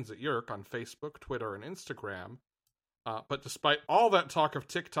at Minds at Yerk on Facebook, Twitter, and Instagram. But despite all that talk of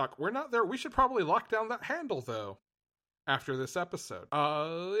TikTok, we're not there. We should probably lock down that handle, though, after this episode.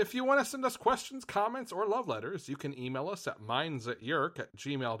 If you want to send us questions, comments, or love letters, you can email us at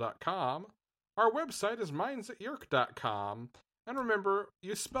mindsatyerk@gmail.com. Our website is mindsatyerk.com. And remember,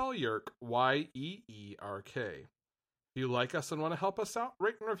 you spell Yerk, Y-E-E-R-K. If you like us and want to help us out,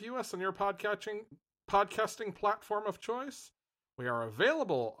 rate and review us on your podcasting platform of choice. We are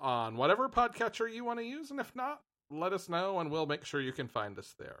available on whatever podcatcher you want to use, and if not, let us know and we'll make sure you can find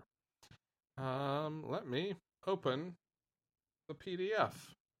us there. Let me open the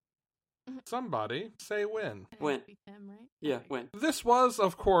PDF. Somebody say when. When? Tim, right? Yeah, Okay. when? This was,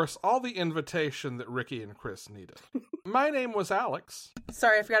 of course, all the invitation that Ricky and Chris needed. My name was Alex.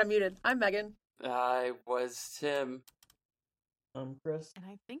 Sorry, I forgot I'm muted. I'm Megan. I was Tim. Chris. And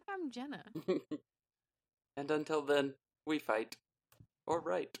I think I'm Jenna. And until then, we fight. Or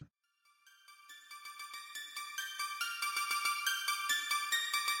write.